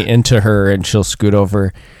carry me into her, and she'll scoot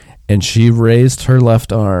over. And she raised her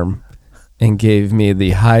left arm and gave me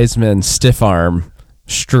the Heisman stiff arm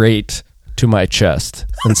straight to my chest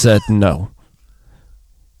and said no.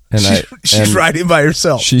 And she's riding by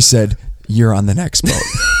herself. She said, "You're on the next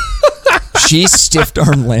boat." She stiff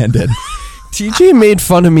arm landed. TJ made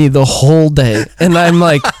fun of me the whole day, and I'm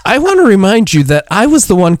like, I want to remind you that I was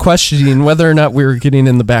the one questioning whether or not we were getting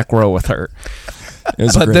in the back row with her.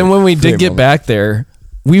 But then when we did get back there,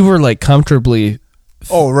 we were like comfortably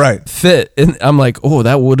fit, and I'm like,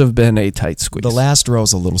 that would have been a tight squeeze. The last row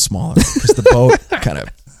is a little smaller because the boat kind of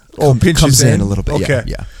comes in a little bit. Okay.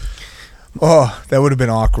 Yeah. Oh, that would have been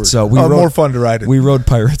awkward. So more fun to ride it. We rode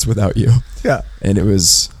Pirates without you. Yeah, and it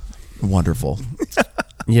was wonderful.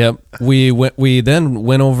 Yep. We then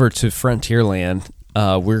went over to Frontierland.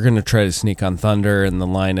 We were going to try to sneak on Thunder, and the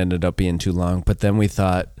line ended up being too long. But then we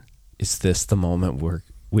thought, is this the moment where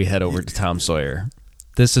we head over to Tom Sawyer?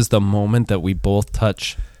 This is the moment that we both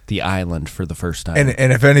touch the island for the first time.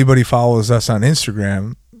 And if anybody follows us on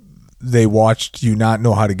Instagram, they watched you not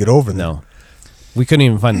know how to get over there. No. We couldn't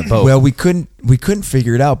even find the boat. Well, we couldn't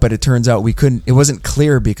figure it out, but it turns out we couldn't. It wasn't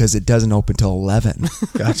clear because it doesn't open till 11.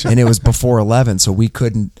 Gotcha. And it was before 11, so we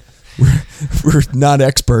couldn't. We're not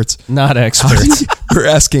experts. Not experts. We're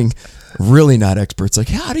asking really not experts. Like,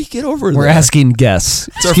 how do you get over there? We're asking guests.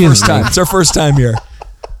 It's our first time. It's our first time here.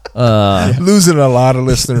 Losing a lot of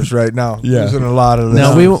listeners right now. Yeah. Losing a lot of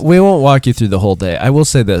listeners. No, we won't walk you through the whole day. I will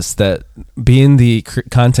say this, that being the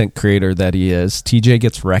content creator that he is, TJ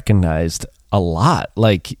gets recognized a lot.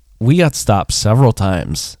 Like, we got stopped several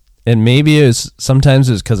times And maybe sometimes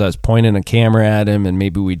it was because I was pointing a camera at him, and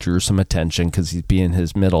maybe we drew some attention because he's being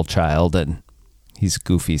his middle child, and he's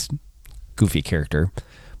goofy character.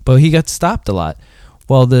 But he got stopped a lot.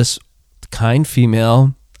 Well, this kind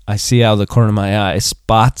female, I see out of the corner of my eye,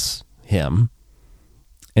 spots him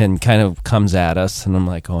and kind of comes at us, and I'm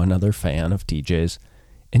like, oh, another fan of TJ's.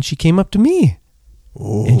 And she came up to me,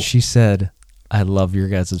 and she said, I love your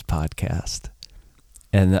guys' podcast.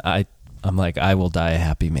 And I'm like, I will die a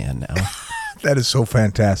happy man now. That is so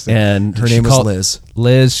fantastic. And Her name was Liz.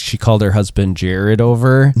 Liz, she called her husband Jared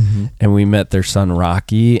over, and we met their son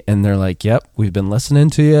Rocky, and they're like, yep, we've been listening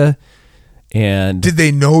to you. And did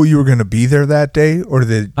they know you were going to be there that day, or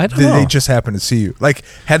did they just happen to see you? Like,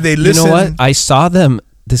 had they listened? You know what? I saw them.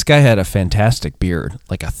 This guy had a fantastic beard,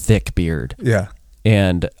 like a thick beard. Yeah.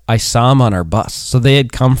 And I saw him on our bus. So they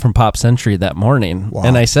had come from Pop Century that morning. Wow.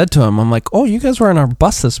 And I said to him, I'm like, oh, you guys were on our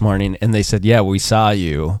bus this morning. And they said, yeah, we saw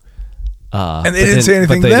you. And they didn't say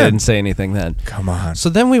anything then. But they then? didn't say anything then. Come on. So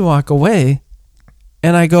then we walk away,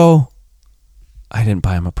 and I go, I didn't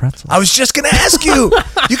buy him a pretzel. I was just going to ask you.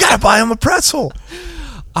 You got to buy him a pretzel.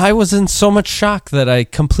 I was in so much shock that I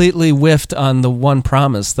completely whiffed on the one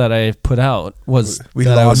promise that I put out. We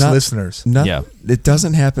that I lost was listeners. Yeah. It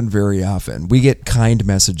doesn't happen very often. We get kind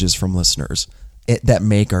messages from listeners that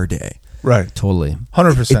make our day. Right. Totally.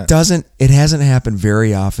 100%. It hasn't happened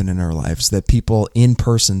very often in our lives that people in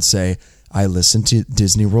person say, I listen to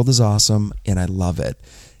Disney World is awesome and I love it.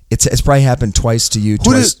 It's probably happened twice to you.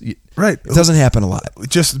 Right. It doesn't happen a lot.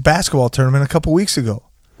 Just the basketball tournament a couple weeks ago.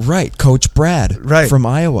 Right. Coach Brad from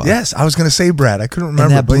Iowa. Yes, I was going to say Brad. I couldn't remember.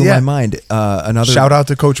 And that blew my mind. Another shout out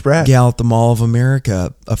to Coach Brad. Gal at the Mall of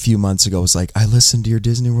America a few months ago was like, I listened to your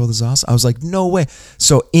Disney World is awesome. I was like, no way.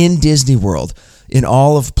 So in Disney World, in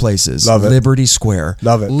all of places, Love it. Liberty Square.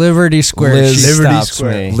 Love it. Liberty Square. Liz- She Liberty stops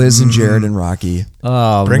Square. me. Liz and Jared and Rocky.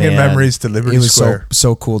 Oh, Bringing man. memories to Liberty It was Square.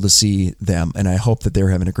 so cool to see them, and I hope that they're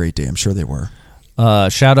having a great day. I'm sure they were.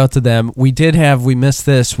 Shout out to them. We missed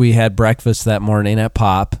this. We had breakfast that morning at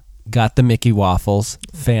Pop. Got the Mickey waffles.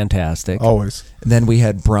 Fantastic. Always. And then we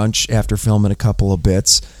had brunch after filming a couple of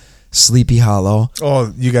bits. Sleepy Hollow.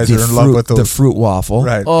 Oh, you guys are in love with those. The fruit waffle.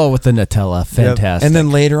 Right. Oh, with the Nutella. Fantastic. And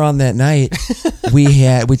then later on that night, we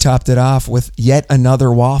topped it off with yet another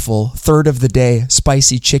waffle, third of the day,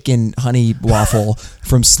 spicy chicken honey waffle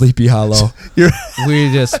from Sleepy Hollow. we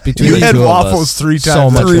just, between You the had two waffles of us, 3 times. So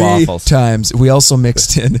much 3 waffles. times. We also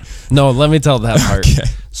mixed in. No, let me tell that part. Okay.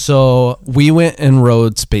 So we went and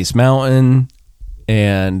rode Space Mountain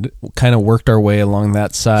and kind of worked our way along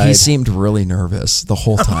that side. He seemed really nervous the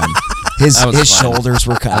whole time. His fine. shoulders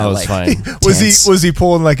were kind I of was like fine. Was he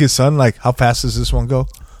pulling like his son? Like, how fast does this one go?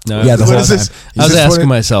 No, Yeah, the What whole is time. this? I was Is this asking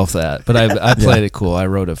what myself that, but I played it cool. I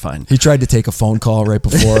wrote it fine. He tried to take a phone call right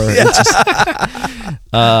before.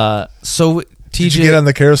 So TJ, Did you get on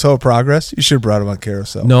the Carousel of Progress? You should have brought him on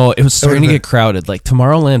Carousel. no, it was starting to been- get crowded. Like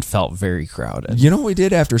Tomorrowland felt very crowded. You know what we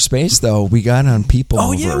did after Space, though? We got on People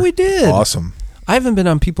Oh Mover. yeah, we did. Awesome. I haven't been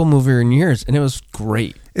on People Mover in years, and it was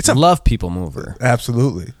great. Love People Mover,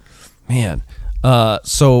 Absolutely. man.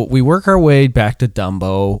 So we work our way back to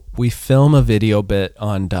Dumbo. We film a video bit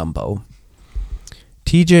on Dumbo.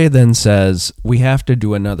 TJ then says we have to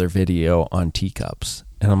do another video on teacups,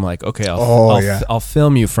 and I'm like, okay, I'll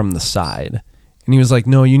film you from the side. And he was like,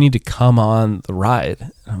 no, you need to come on the ride.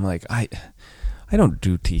 And I'm like, I don't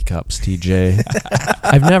do teacups, TJ.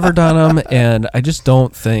 I've never done them, and I just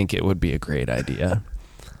don't think it would be a great idea.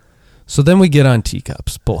 So then we get on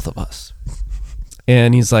teacups, both of us.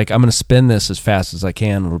 And he's like, I'm going to spin this as fast as I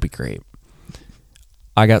can. It'll be great.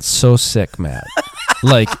 I got so sick, Matt.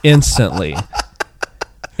 Like, instantly.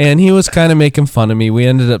 And he was kind of making fun of me. We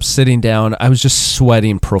ended up sitting down. I was just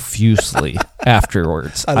sweating profusely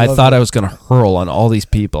afterwards. I thought I was going to hurl on all these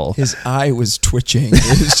people. His eye was twitching.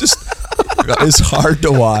 It was just, it's hard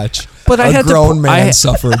to watch. But I had to grown man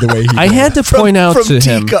suffered the way he I did. had to point out to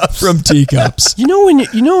him From teacups. You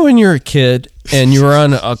know when you're a kid and you were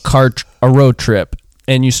on a road trip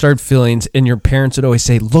and you start feeling, and your parents would always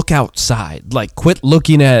say, "Look outside." Like, quit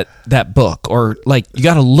looking at that book, or like, you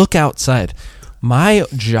got to look outside. My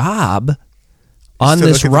job on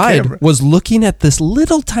this ride was looking at this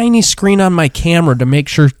little tiny screen on my camera to make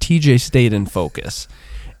sure TJ stayed in focus.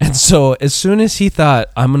 And so as soon as he thought,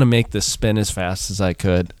 I'm going to make this spin as fast as I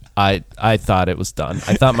could, I thought it was done.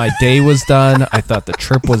 I thought my day was done. I thought the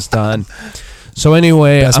trip was done. So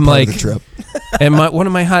anyway, Best I'm part like, of the trip. And one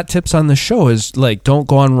of my hot tips on the show is like, don't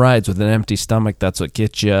go on rides with an empty stomach. That's what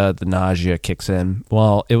gets you. The nausea kicks in.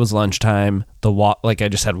 Well, it was lunchtime. I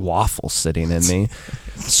just had waffles sitting in me.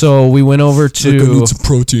 So we went over to. I need some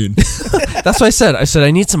protein. That's what I said. I said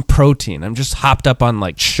I need some protein. I'm just hopped up on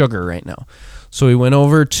like sugar right now. So we went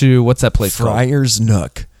over to what's that place called? Friar's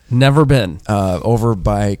Nook. Never been. Over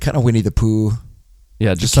by kind of Winnie the Pooh.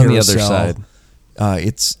 Yeah, just on the other side.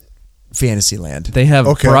 It's Fantasyland. They have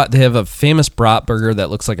they have a famous brat burger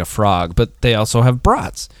that looks like a frog, but they also have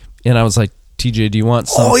brats. And I was like, TJ, do you want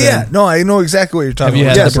something? Oh, yeah. No, I know exactly what you're talking about.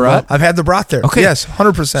 Have you had the brat? I've had the brat there. Okay. Yes,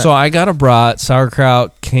 100%. So I got a brat.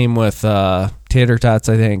 Sauerkraut came with tater tots,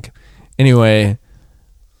 I think. Anyway,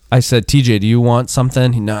 I said, TJ, do you want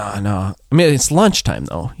something? No. I mean, it's lunchtime,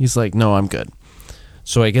 though. He's like, no, I'm good.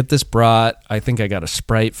 So I get this brat. I think I got a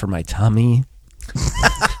Sprite for my tummy.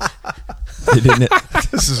 Didn't it?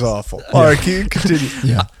 This is awful. All right, can you continue?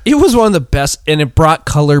 Yeah. It was one of the best, and it brought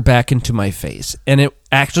color back into my face. And it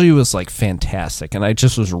actually was like fantastic, and I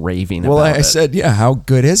just was raving about it. I said, yeah, how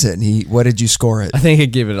good is it? And what did you score it? I think I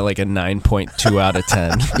gave it like a 9.2 out of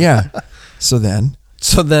 10. Yeah. So then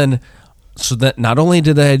not only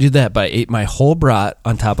did I do that, but I ate my whole brat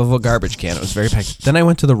on top of a garbage can. It was very packed. Then I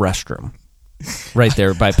went to the restroom right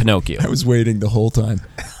there by Pinocchio. I was waiting the whole time.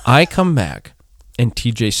 I come back, and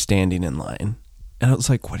TJ's standing in line. And I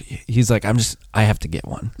was like, what? He's like, I have to get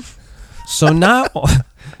one. So not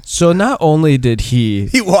only did he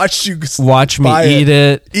watched you watch me eat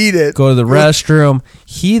it, go to the restroom,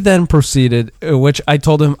 he then proceeded, which I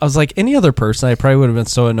told him, I was like, any other person, I probably would have been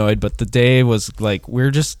so annoyed, but the day was like, we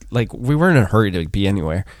weren't in a hurry to be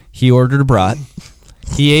anywhere. He ordered a brat,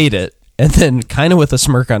 he ate it, and then kind of with a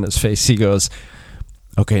smirk on his face, he goes,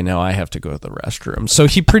 okay, now I have to go to the restroom. So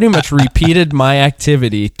he pretty much repeated my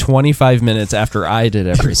activity 25 minutes after I did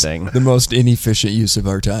everything. The most inefficient use of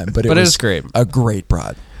our time. But it was great. A great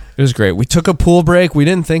brat. It was great. We took a pool break. We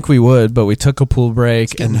didn't think we would, but we took a pool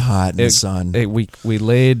break. It's getting hot in the sun. We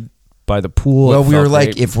laid by the pool. Well, we were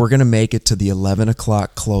like, if we're going to make it to the 11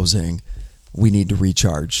 o'clock closing, we need to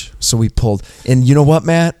recharge. So we pulled. And you know what,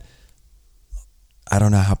 Matt? I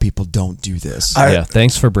don't know how people don't do this.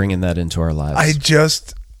 Thanks for bringing that into our lives.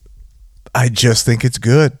 I just think it's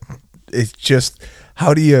good. It's just,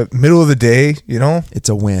 how do you, middle of the day, you know? It's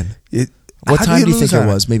a win. What time do you think it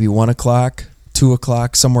was? Maybe 1 o'clock, 2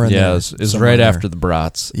 o'clock, somewhere in there? Yeah, it was right after the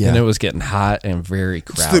brats. Yeah. And it was getting hot and very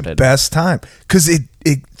crowded. It's the best time. Because it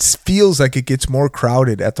feels like it gets more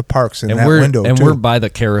crowded at the parks in that window, and too. we're by the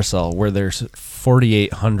carousel where there's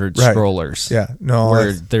 4,800 strollers. Yeah. No.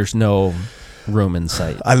 Where there's no room in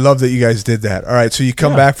sight. I love that you guys did that. All right, so you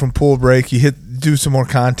come back from pool break, you do some more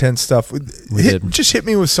content stuff. Just hit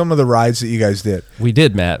me with some of the rides that you guys did. We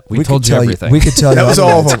did, Matt. We told you everything. We could tell you. That was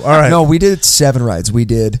all of them. All right. No, we did 7 rides. We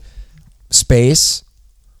did Pirates,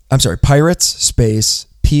 Space,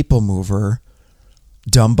 People Mover,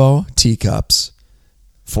 Dumbo, Teacups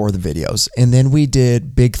for the videos. And then we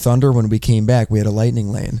did Big Thunder when we came back. We had a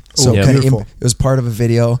lightning lane. So beautiful. It was part of a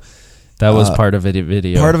video. That was part of a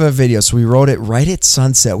video. Part of a video. So we rode it right at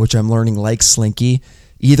sunset, which I'm learning like Slinky,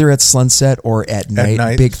 either at sunset or at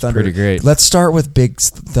night. Big Thunder. Pretty great. Let's start with Big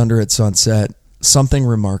Thunder at sunset. Something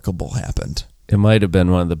remarkable happened. It might have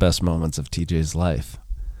been one of the best moments of TJ's life.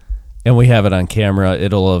 And we have it on camera.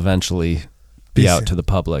 It'll eventually be out to the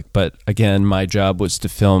public. But again, my job was to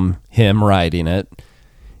film him riding it.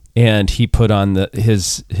 And he put on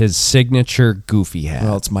his signature goofy hat.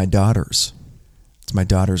 Well, it's my daughter's. It's my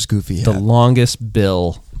daughter's goofy hat. The longest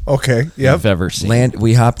bill I've ever seen.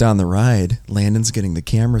 We hopped on the ride. Landon's getting the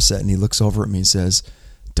camera set, and he looks over at me and says,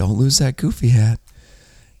 don't lose that goofy hat.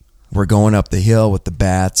 We're going up the hill with the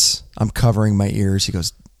bats. I'm covering my ears. He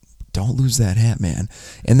goes, don't lose that hat, man.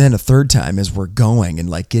 And then a third time as we're going and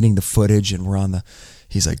like getting the footage and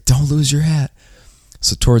he's like, don't lose your hat.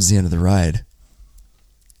 So towards the end of the ride,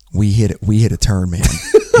 we hit a turn, man.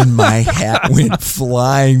 And my hat went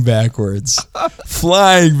flying backwards.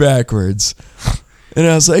 And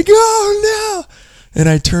I was like, oh no. And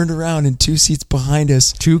I turned around, and 2 seats behind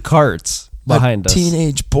us, 2 carts behind us,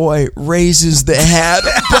 teenage boy raises the hat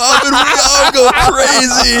above, and we all go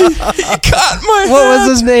crazy. He caught my hat. What was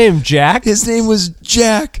his name? Jack? His name was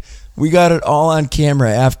Jack. We got it all on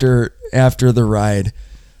camera after the ride.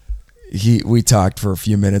 We talked for a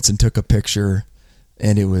few minutes and took a picture.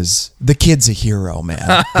 And the kid's a hero, man.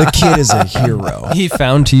 The kid is a hero. He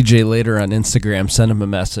found TJ later on Instagram, sent him a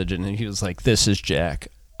message, and he was like, this is Jack.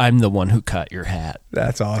 I'm the one who cut your hat.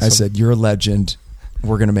 That's awesome. I said, you're a legend.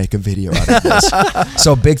 We're going to make a video out of this.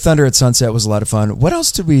 So Big Thunder at sunset was a lot of fun. What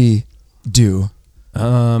else did we do?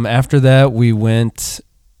 After that, we went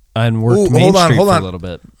and worked Main Street for a little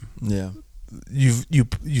bit. Yeah.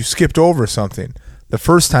 you skipped over something. The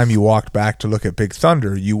first time you walked back to look at Big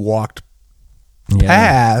Thunder, you walked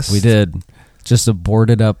past. We did. Just a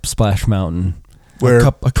boarded up Splash Mountain.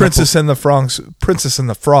 Where Princess and the Frog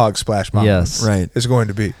Splash Mountain Yes. Right. is going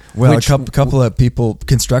to be. Well, a couple of people,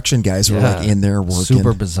 construction guys, were like in there working.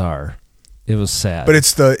 Super bizarre. It was sad. But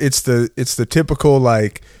it's the typical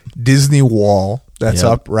like Disney wall that's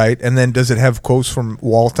up, right? And then does it have quotes from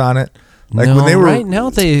Walt on it? Like no, when they were right now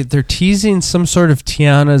they're teasing some sort of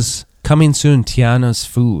Tiana's coming soon. Tiana's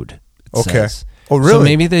food. It Okay. says. Oh, really?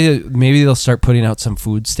 So maybe they'll start putting out some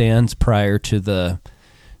food stands prior to the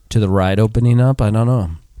ride opening up. I don't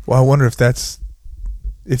know. Well, I wonder if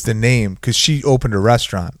the name, because she opened a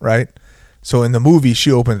restaurant, right? So in the movie,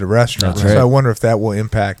 she opened a restaurant. That's right. So I wonder if that will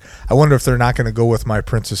impact. I wonder if they're not going to go with my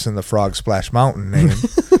Princess and the Frog Splash Mountain name,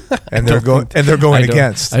 and they're going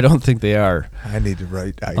against. I don't think they are. I need to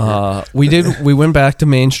write. We went back to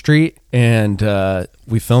Main Street and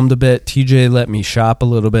we filmed a bit. TJ let me shop a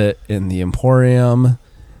little bit in the Emporium.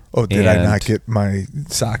 Oh, did I not get my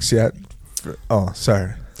socks yet? Oh,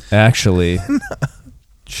 sorry. Actually,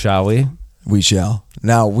 shall we? We shall.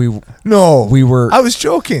 Now we were. I was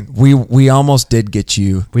joking. We almost did get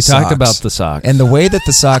you. We talked about the socks, and the way that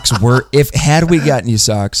the socks were. Had we gotten you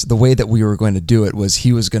socks, the way that we were going to do it was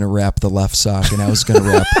he was going to wrap the left sock and I was going to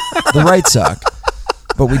wrap the right sock.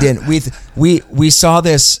 But we didn't. We saw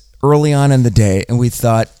this early on in the day, and we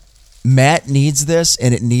thought Matt needs this,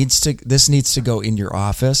 and this needs to go in your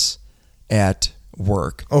office at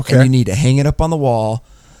work. Okay, Oh, and you need to hang it up on the wall.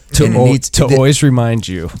 To always remind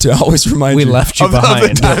you. To always remind we you. left you of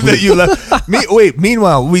behind. the time that you left.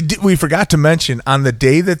 Meanwhile, we forgot to mention on the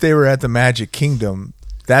day that they were at the Magic Kingdom,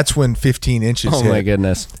 that's when 15 inches Oh hit. my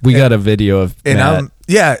goodness. We got a video of Matt.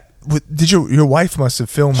 Did your wife must have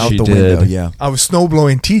filmed She out the did. window? Yeah. I was snow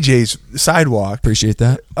blowing TJ's sidewalk Appreciate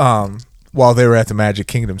that. while they were at the Magic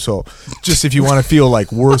Kingdom. So just if you want to feel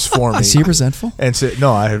like worse for me, Is he resentful? and say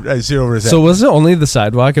no, I zero resentment. So was it only the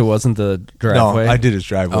sidewalk? It wasn't the driveway? No, I did his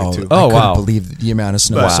driveway too. Oh, I couldn't wow. believe the amount of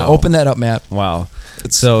snow. Wow. So open that up, Matt. Wow.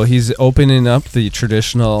 So he's opening up the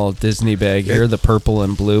traditional Disney bag here, the purple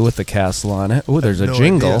and blue with the castle on it. Oh, there's a No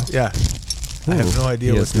jingle. idea. Yeah, I have no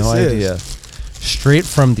idea He what has this no is. idea. Straight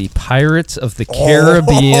from the Pirates of the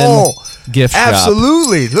Caribbean gift shop.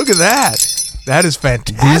 Absolutely. Look at that. That is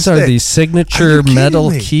fantastic. These are the Are signature you kidding metal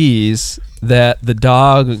me? keys that the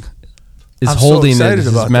dog is I'm so holding in excited his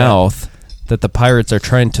about that. mouth that the pirates are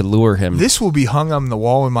trying to lure him. This will be hung on the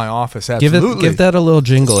wall in my office. Give Absolutely. give that a little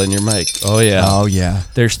jingle in your mic. Oh yeah. Oh yeah.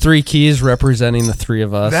 There's 3 keys representing the 3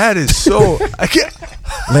 of us. That is so. I can't.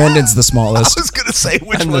 Landon's the I smallest. was gonna say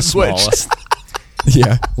which I'm the one's which. smallest.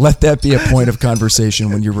 Yeah. Let that be a point of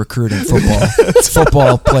conversation when you're recruiting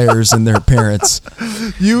football players and their parents.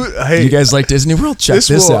 Hey, You guys like Disney World? Check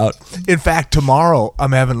this will- out. In fact, tomorrow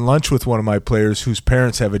I'm having lunch with one of my players whose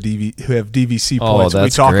parents have who have DVC Oh, points. We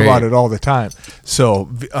that's talk great. about it all the time. So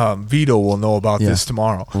Vito will know about Yeah. this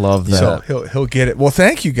tomorrow. Love So that. he'll get it. Well,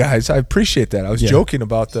 thank you guys. I appreciate that. I was Yeah. joking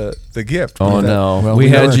about the gift. Oh but that- no. well, we we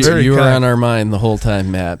had are you very you were kind. on our mind the whole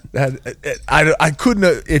time, Matt. I couldn't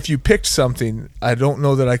have, if you picked something. I don't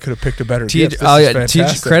know that I could have picked a better gift. This is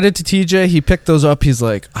fantastic. Credit to TJ. He picked those up. He's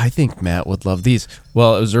like, I think Matt would love these.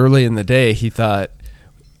 Well, it was early in the day. He thought,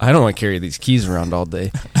 I don't want to carry these keys around all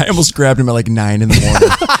day. I almost grabbed him at like 9 in the morning.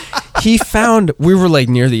 He found, we were like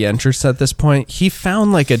near the entrance at this point. He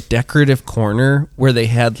found like a decorative corner where they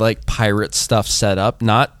had like pirate stuff set up,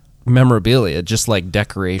 not memorabilia, just like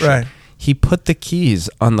decoration. Right. He put the keys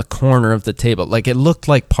on the corner of the table. Like it looked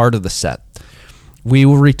like part of the set. We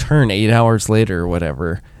will return 8 hours later or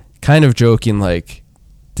whatever, kind of joking like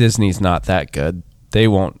Disney's not that good. They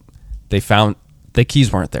found the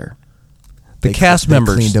keys weren't there. The cast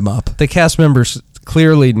members cleaned them up. The cast members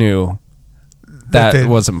clearly knew that they-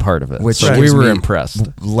 wasn't part of it. Which so we gives were me impressed.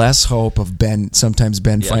 Less hope of Ben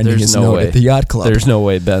finding there's his no note way. at the yacht club. There's no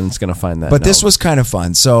way Ben's going to find that. But this note. was kind of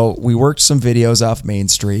fun. So we worked some videos off Main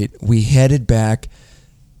Street. We headed back.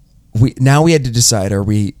 Now we had to decide: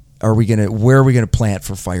 where are we gonna plant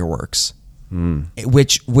for fireworks?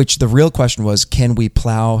 Which the real question was: can we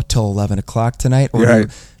plow till 11 o'clock tonight, or Right.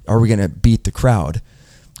 are we gonna beat the crowd?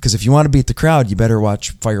 Because if you want to beat the crowd, you better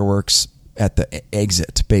watch fireworks at the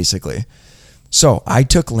exit, basically. So I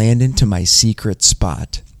took Landon to my secret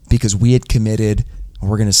spot because we had committed.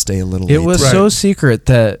 We're gonna stay a little. It late was tonight. so secret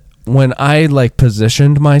that when I like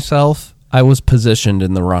positioned myself, I was positioned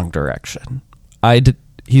in the wrong direction.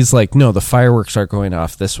 He's like, no, the fireworks are going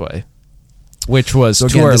off this way. which was So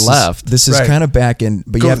to again, our this left. This is Right. kind of back in,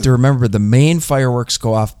 but Go- you have to remember the main fireworks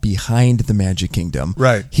go off behind the Magic Kingdom.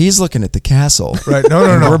 Right. He's looking at the castle. Right. No,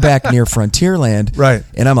 And no. we're back near Frontierland. Right.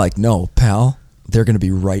 And I'm like, no, pal, they're going to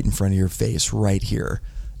be right in front of your face, right here.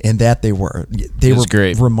 And that they were. They It were was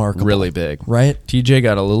great. remarkable. Really big. Right? TJ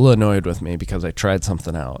got a little annoyed with me because I tried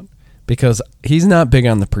something out. Because he's not big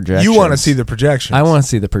on the projections. You want to see the projections. I want to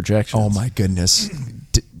see the projections. Oh, my goodness.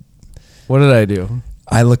 What did I do?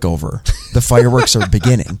 I look over. The fireworks are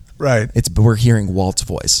beginning. Right. We're hearing Walt's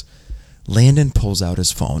voice. Landon pulls out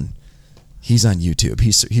his phone. He's on YouTube.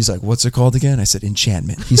 He's like, what's it called again? I said,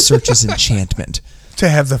 enchantment. He searches enchantment. To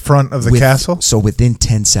have the front of the castle? So within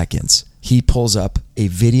 10 seconds, he pulls up a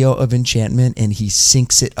video of enchantment and he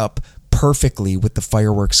syncs it up perfectly with the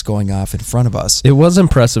fireworks going off in front of us. It was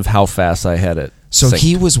impressive how fast I had it. So synced.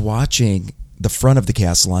 he was watching the front of the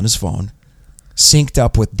castle on his phone, synced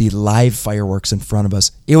up with the live fireworks in front of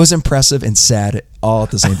us. It was impressive and sad all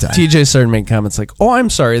at the same time. TJ started making comments like, "Oh, I'm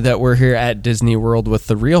sorry that we're here at Disney World with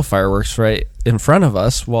the real fireworks right in front of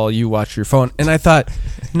us while you watch your phone." And I thought,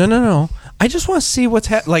 no. I just want to see what's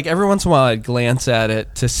like every once in a while I'd glance at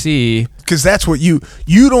it to see. Because that's what you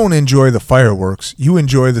don't enjoy the fireworks. You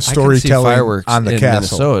enjoy the I can see storytelling fireworks on the in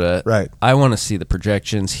castle. Minnesota. Right. I want to see the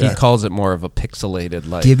projections. He Yeah. calls it more of a pixelated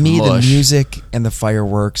like Give me mush. the music and the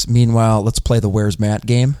fireworks. Meanwhile, let's play the Where's Matt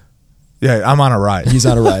game. Yeah, I'm on a ride. He's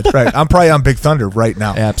on a ride. Right. I'm probably on Big Thunder right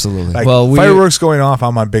now. Absolutely. Like, Well, fireworks going off,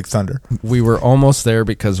 I'm on Big Thunder. We were almost there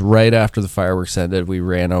because right after the fireworks ended, we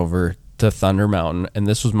ran over to Thunder Mountain, and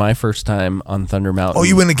this was my first time on Thunder Mountain. Oh,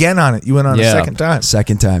 you went again on it. You went on a Yeah. second time.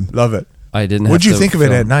 Second time. Love it. I didn't. What'd have you to think of it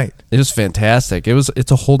film. at night? It was fantastic.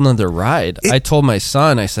 It's a whole nother ride. I told my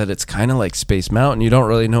son, I said it's kind of like Space Mountain. You don't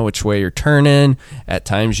really know which way you're turning. At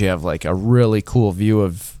times, you have like a really cool view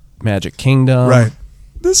of Magic Kingdom. Right.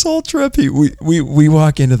 This whole trip, we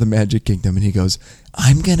walk into the Magic Kingdom and he goes,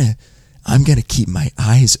 I'm gonna keep my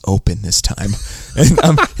eyes open this time.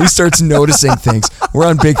 And he starts noticing things. We're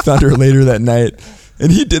on Big Thunder later that night,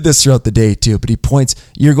 and he did this throughout the day too. But he points,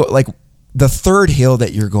 like the third hill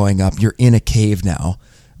that you're going up, you're in a cave now,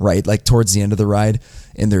 right? Like towards the end of the ride,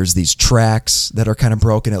 and there's these tracks that are kind of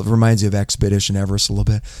broken. It reminds you of Expedition Everest a little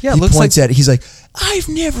bit. Yeah, it he looks points like- at it. He's like, I've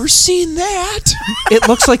never seen that. It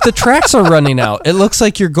looks like the tracks are running out. It looks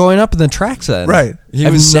like you're going up and the tracks end. Right.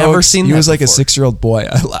 I've never seen He that was like before. a 6-year-old boy.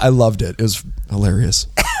 I loved it. It was hilarious.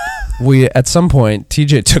 We at some point,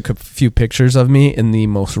 TJ took a few pictures of me in the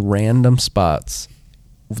most random spots.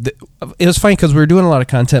 It was funny because we were doing a lot of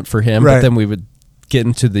content for him, Right. but then we would get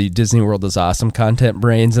into the Disney World is Awesome content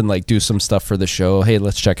brains and like do some stuff for the show. Hey,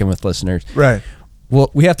 let's check in with listeners. Right. Well,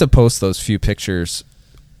 we have to post those few pictures.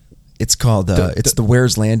 It's called it's the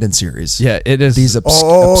Where's Landon series. Yeah, it is. These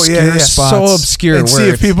Oh, obscure yeah. spots. So obscure. And see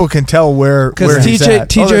where if people can tell where because he's TJ at.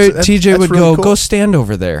 TJ would really go cool. stand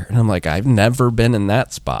over there, and I'm like, I've never been in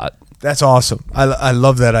that spot. That's awesome. I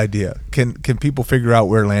love that idea. Can people figure out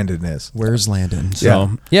where Landon is? Where's Landon?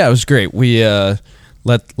 So yeah, it was great. We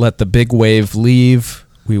let the big wave leave.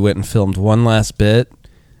 We went and filmed one last bit,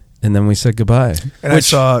 and then we said goodbye. And I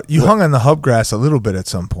saw you hung on the hub grass a little bit at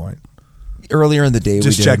some point. Earlier in the day,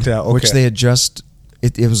 Just we did, checked it out. which Okay. they had just.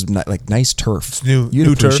 It was like nice turf. It's new- You'd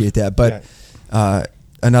new turf. appreciate that. But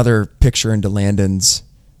another picture into Landon's.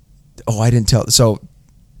 Oh, I didn't tell. So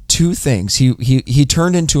two things. He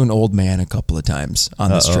turned into an old man a couple of times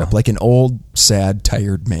on this trip, like an old, sad,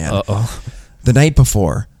 tired man. The night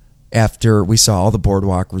before, after we saw all the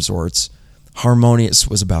boardwalk resorts, Harmonious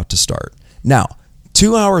was about to start. Now,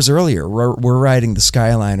 2 hours earlier, we're riding the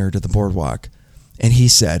Skyliner to the boardwalk, and he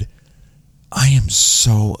said, I am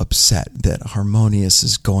so upset that Harmonious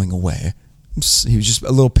is going away. He was just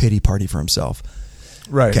a little pity party for himself.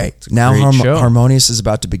 Right. Okay, now great show. Harmonious is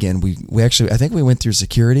about to begin. We actually, I think we went through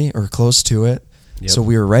security or close to it. Yep. So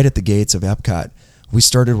we were right at the gates of Epcot. We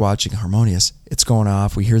started watching Harmonious. It's going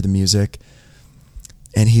off. We hear the music.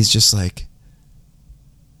 And he's just like,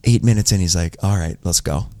 8 minutes in, he's like, all right, let's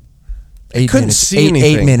go. couldn't see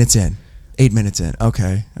anything. 8 minutes in. 8 minutes in.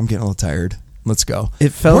 Okay, I'm getting a little tired. Let's go. It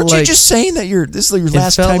felt Weren't you like- just saying that this is your It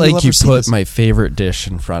last felt time like you'll you ever see put this? my favorite dish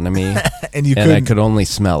in front of me, And you I couldn't. could only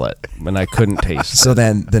smell it, and I couldn't taste it. So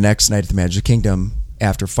then the next night at the Magic Kingdom,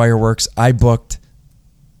 after fireworks, I booked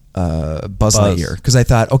Buzz Lightyear because I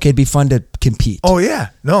thought, okay, it'd be fun to compete. Oh yeah.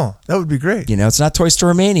 No, that would be great. You know, it's not Toy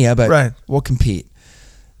Story Mania, but Right. we'll compete.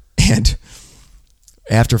 And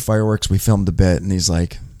after fireworks, we filmed a bit, and he's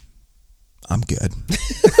like, I'm good.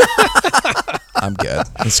 I'm good.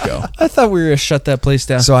 Let's go. I thought we were gonna shut that place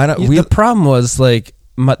down. So I don't- The problem was like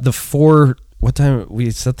the four what time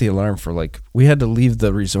we set the alarm for? Like, we had to leave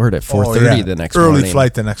the resort at 4:30 the next morning. Early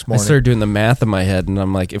flight the next morning. I started doing the math in my head, and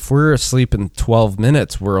I'm like, if we're asleep in 12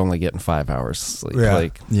 minutes, we're only getting 5 hours sleep. Yeah.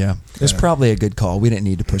 Like, It's probably a good call. We didn't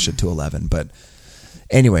need to push it to 11, but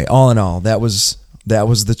anyway, all in all, that was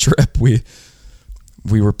the trip.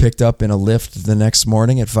 We were picked up in a Lift the next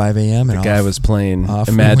morning at 5 a.m. The guy was playing off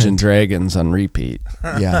we Imagine went. Dragons on repeat.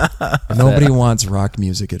 Yeah. Nobody wants rock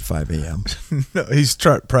music at 5 a.m. No, he's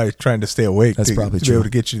probably trying to stay awake. That's probably to true. be able to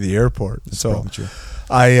get you to the airport. So probably true.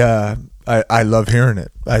 I love hearing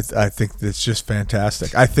it. I think it's just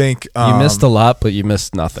fantastic. I think You missed a lot, but you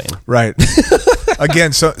missed nothing. right.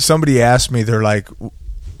 Again, somebody asked me. They're like,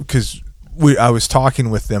 because I was talking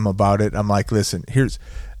with them about it. I'm like, listen,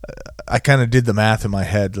 I kind of did the math in my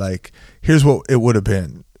head. Like, here's what it would have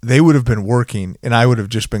been. They would have been working, and I would have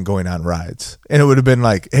just been going on rides. And it would have been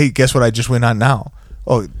like, hey, guess what I just went on now?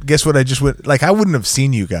 Oh, guess what I just went? Like, I wouldn't have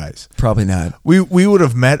seen you guys. Probably not. We would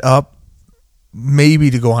have met up maybe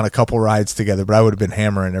to go on a couple rides together, but I would have been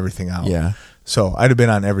hammering everything out. Yeah. So I'd have been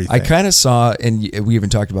on everything. I kind of saw, and we even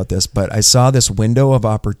talked about this, but I saw this window of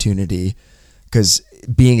opportunity because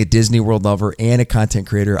being a Disney World lover and a content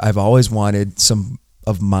creator, I've always wanted some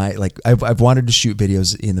of my, like, I've wanted to shoot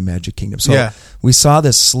videos in the Magic Kingdom. So Yeah. we saw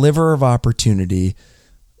this sliver of opportunity.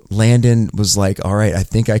 Landon was like, all right, I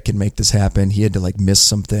think I can make this happen. He had to like miss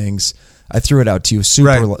some things. I threw it out to you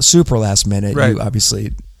super last minute. Right. You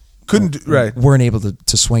obviously right. weren't able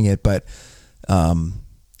to swing it, but I'm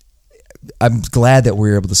glad that we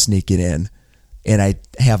were able to sneak it in. And I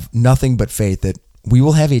have nothing but faith that we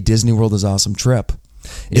will have a Disney World is Awesome trip.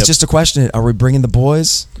 It's just a question, are we bringing the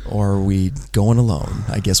boys or are we going alone?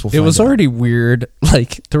 I guess we'll find out. It was already weird.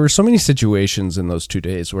 Like, there were so many situations in those 2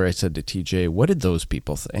 days where I said to TJ, what did those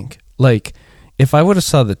people think? Like, if I would have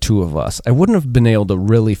saw the two of us, I wouldn't have been able to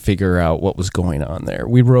really figure out what was going on there.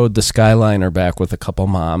 We rode the Skyliner back with a couple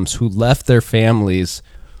moms who left their families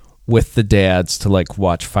with the dads to like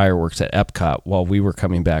watch fireworks at Epcot while we were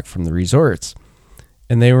coming back from the resorts.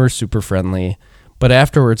 And they were super friendly. But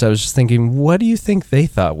afterwards, I was just thinking, what do you think they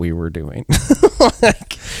thought we were doing?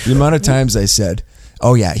 The amount of times I said,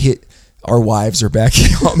 "Oh yeah, our wives are back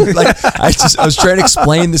home." Like I was trying to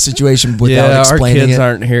explain the situation without explaining our kids it.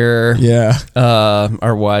 aren't here. Yeah,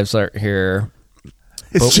 our wives aren't here.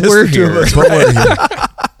 It's But just we're the two of here. us. but we're here.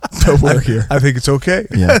 But we're here. I think it's okay.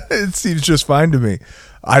 Yeah. It seems just fine to me.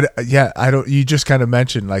 I don't. You just kind of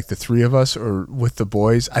mentioned like the three of us or with the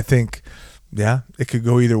boys. I think, yeah, it could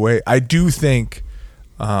go either way. I do think,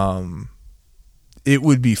 it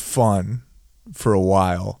would be fun for a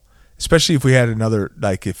while, especially if we had another,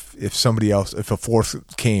 like if somebody else, if a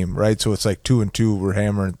fourth came, right? So it's like 2 and 2, we're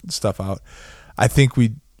hammering stuff out. I think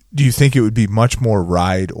do you think it would be much more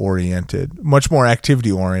ride oriented, much more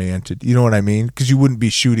activity oriented? You know what I mean? Because you wouldn't be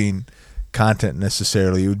shooting content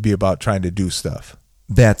necessarily. It would be about trying to do stuff.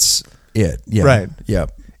 That's it. Yeah. Right.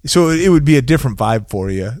 Yep. So it would be a different vibe for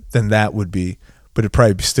you than that would be, but it'd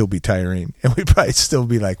probably still be tiring. And we'd probably still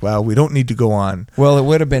be like, wow, we don't need to go on. Well, it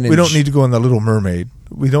would have been. We don't need to go on The Little Mermaid.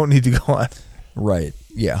 We don't need to go on. Right.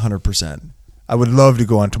 Yeah. 100%. I would love to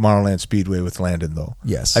go on Tomorrowland Speedway with Landon, though.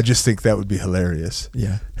 Yes. I just think that would be hilarious.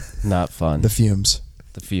 Yeah. Not fun. The fumes.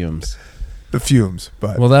 The fumes. The fumes.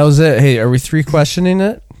 But Well, that was it. Hey, are we three questioning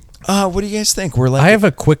it? What do you guys think? We're like. I have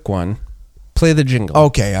a quick one. Play the jingle.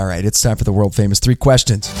 Okay. All right. It's time for the world famous 3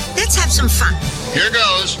 questions. Let's have some fun. Here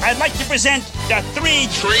goes. I'd like to present the three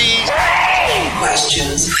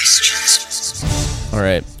Questions. All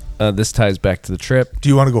right. This ties back to the trip. do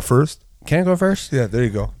you want to go first? Can I go first? Yeah, there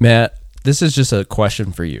you go. Matt, this is just a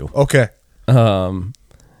question for you. Okay. TJ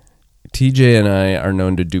and I are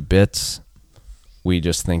known to do bits. We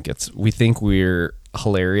think we're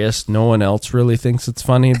hilarious. No one else really thinks it's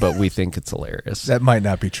funny, but we think it's hilarious. That might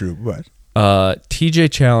not be true, but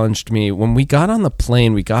TJ challenged me when we got on the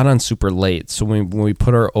plane. We got on super late, so when we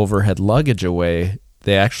put our overhead luggage away,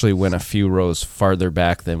 they actually went a few rows farther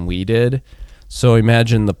back than we did. So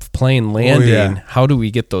imagine the plane landing. yeah. How do we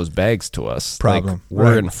get those bags to us? Problem. Like,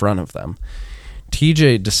 we're Right. in front of them.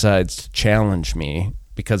 TJ decides to challenge me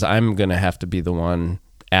because I'm going to have to be the one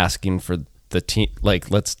asking for the team. Like,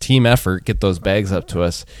 let's team effort, get those bags up to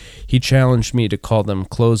us. He challenged me to call them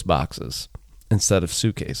clothes boxes instead of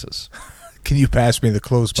suitcases. can you pass me the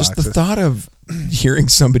clothes Just boxes? the thought of hearing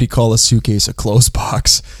somebody call a suitcase a clothes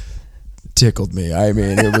box tickled me. I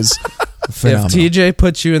mean, it was phenomenal. If TJ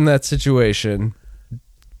puts you in that situation,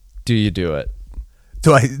 do you do it?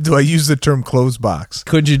 Do I use the term clothes box?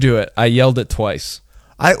 Could you do it? I yelled it twice.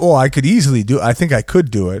 I could easily do. I think I could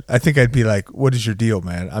do it. I think I'd be like, "What is your deal,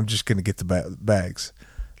 man? I'm just gonna get the bags."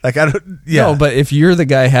 Like I don't. Yeah. No, but if you're the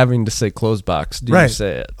guy having to say closed box, do you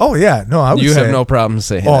say it? Oh yeah, no, I would. You say have no it. problem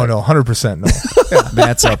saying Oh it. no, 100% no. Yeah.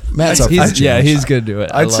 Matt's up. He's good to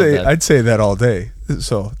it. I'd say that all day.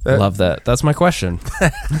 So Love that. That's my question.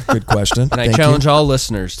 Good question. And I Thank challenge you. all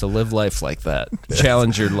listeners to live life like that.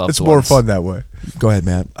 Challenge your loved it's ones. more fun that way. Go ahead,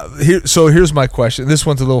 Matt. Here's my question. This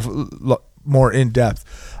one's a little more in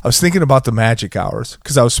depth. I was thinking about the magic hours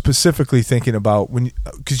because I was specifically thinking about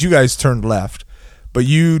because you guys turned left, but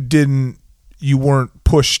you weren't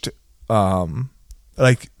pushed.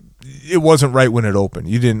 Like it wasn't right when it opened.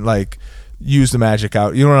 You didn't like use the magic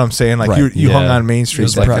out. You know what I'm saying? Like Right. you hung Yeah. on Main Street. It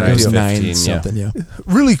was that like kind of It was deal. 9 15, something, yeah.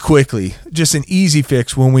 Really quickly, just an easy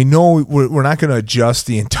fix when we know we're not going to adjust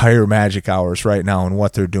the entire magic hours right now and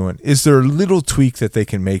what they're doing. Is there a little tweak that they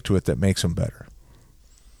can make to it that makes them better?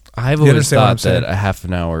 I've You always understand what I'm thought that saying? a half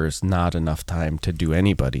an hour is not enough time to do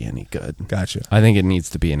anybody any good. Gotcha. I think it needs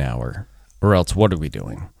to be an hour, or else what are we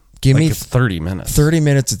doing? Give Like me it's 30 minutes. 30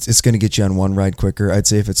 minutes. It's going to get you on one ride quicker. I'd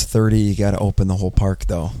say if it's 30, you got to open the whole park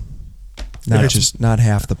though. Not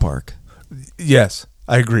half the park. Yes,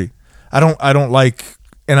 I agree. I don't like,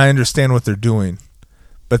 and I understand what they're doing,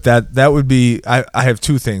 but that would be. I have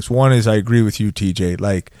two things. One is I agree with you, TJ.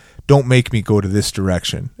 Like, don't make me go to this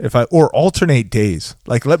direction. Or alternate days.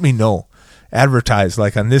 Like, let me know. Advertise.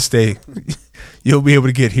 Like on this day, you'll be able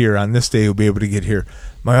to get here. On this day, you'll be able to get here.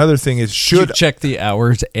 My other thing is You check the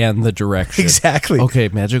hours and the direction. Exactly. Okay,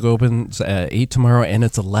 Magic opens at 8 tomorrow, and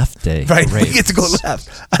it's a left day. Right, Great. we get to go left.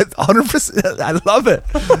 100%. I love it.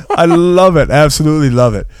 I love it. Absolutely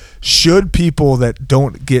love it. Should people that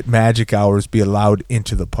don't get magic hours be allowed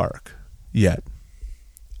into the park yet?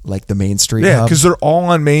 Like the Main Street Yeah, hub. because they're all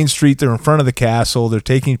on Main Street. They're in front of the castle. They're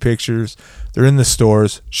taking pictures. They're in the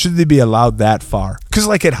stores. Should they be allowed that far? Because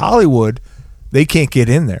like at Hollywood, they can't get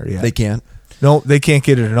in there yet. They can't. No, they can't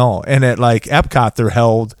get it at all. And at like Epcot, they're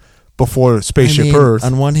held before Spaceship I mean, Earth.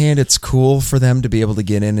 On one hand, it's cool for them to be able to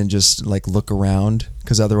get in and just like look around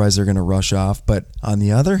because otherwise they're going to rush off. But on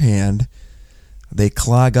the other hand, they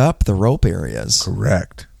clog up the rope areas.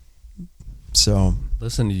 Correct. So,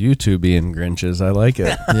 Listen to you two being Grinches. I like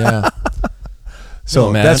it. yeah. So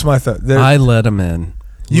Well, Matt, that's my thought. I let them in.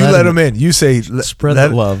 You let them in. You say Spread let,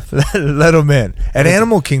 the love. Let them in. At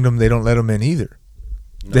Animal Kingdom, they don't let them in either.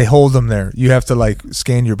 They hold them there. You have to like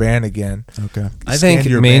scan your band again. Okay. I Scan think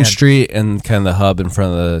your Main band. Street and kind of the hub in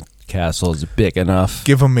front of the castle is big enough.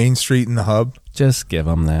 Give them Main Street and the hub Just give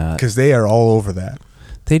them that. because they are all over that.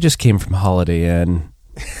 They just came from Holiday Inn.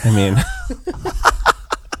 I mean,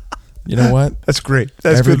 You know what? That's great.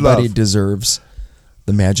 That's Everybody good love. deserves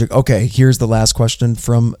the magic. Okay, here's the last question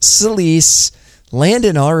from Celise.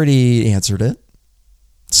 Landon already answered it.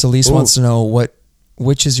 Celise Ooh. wants to know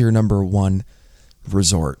which is your number one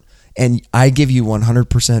resort. And I give you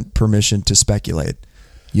 100% permission to speculate.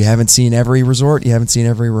 You haven't seen every resort. You haven't seen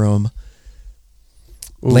every room.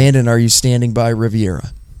 Landon, are you standing by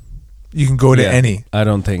Riviera? You can go to yeah, any. I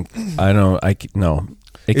don't think. No.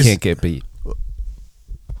 It Is- can't get beat.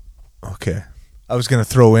 Okay. I was going to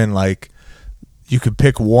throw in like you could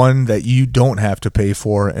pick one that you don't have to pay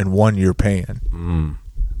for and one you're paying.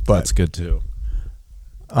 But That's good too.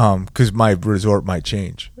 because my resort might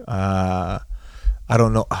change. I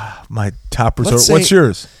don't know. My top resort. Let's say- What's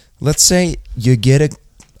yours? Let's say you get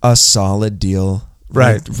a solid deal,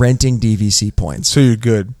 Right. renting DVC points. So you're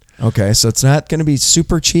good. Okay, so it's not going to be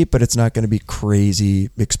super cheap, but it's not going to be crazy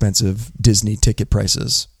expensive Disney ticket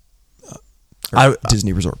prices.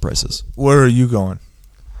 Disney resort prices. Where are you going?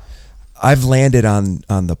 I've landed on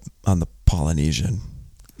the Polynesian.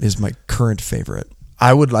 Is my current favorite.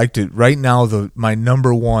 I would like to right now. My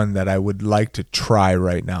number one that I would like to try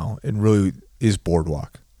right now and really is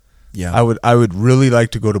Boardwalk. Yeah, I would really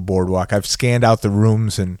like to go to Boardwalk. I've scanned out the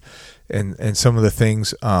rooms and some of the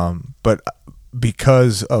things, but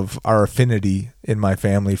because of our affinity in my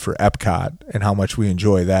family for Epcot and how much we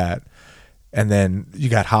enjoy that, and then you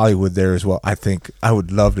got Hollywood there as well. I think I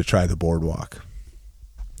would love to try the Boardwalk.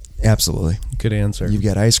 absolutely. Good answer. You've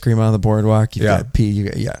got ice cream on the boardwalk. You've Yeah.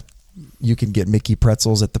 got You can get Mickey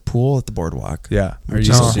pretzels at the pool at the boardwalk. Yeah, Are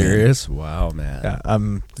you No. serious? Wow, man. Yeah,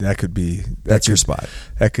 that could be. That's your spot.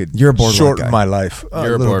 That could You're a Boardwalk shorten guy. my life You're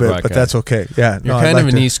a little Boardwalk bit, but guy. that's okay. Yeah, You're I'd kind like of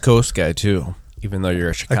an to- East Coast guy too, even though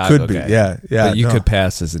you're a Chicago could be, guy. yeah, But you no. could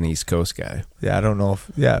pass as an East Coast guy. Yeah, I don't know if.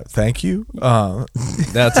 Yeah, thank you.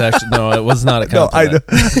 That's actually no. It was not a No, I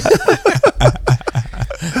compliment.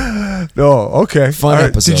 no. Okay, Fun All right.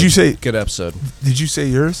 episode. Did you say? Good episode. Did you say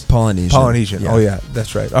yours? Polynesian. Polynesian. Oh yeah,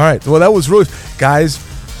 that's right. All right. Well, that was really, guys.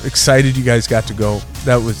 Excited you guys got to go.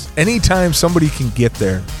 That was anytime somebody can get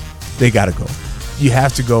there, they got to go. You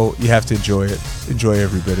have to go. You have to enjoy it. Enjoy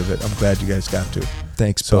every bit of it. I'm glad you guys got to.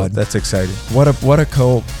 Thanks, So bud. that's exciting. What a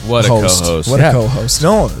co-host. What a co-host. What a co-host.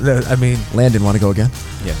 No, I mean, Landon, want to go again?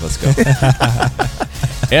 Yeah, let's go.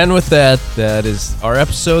 And with that is our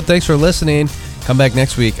episode. Thanks for listening. Come back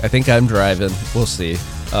next week. I think I'm driving. We'll see.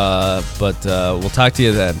 But we'll talk to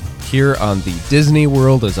you then here on the Disney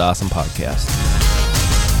World is Awesome podcast.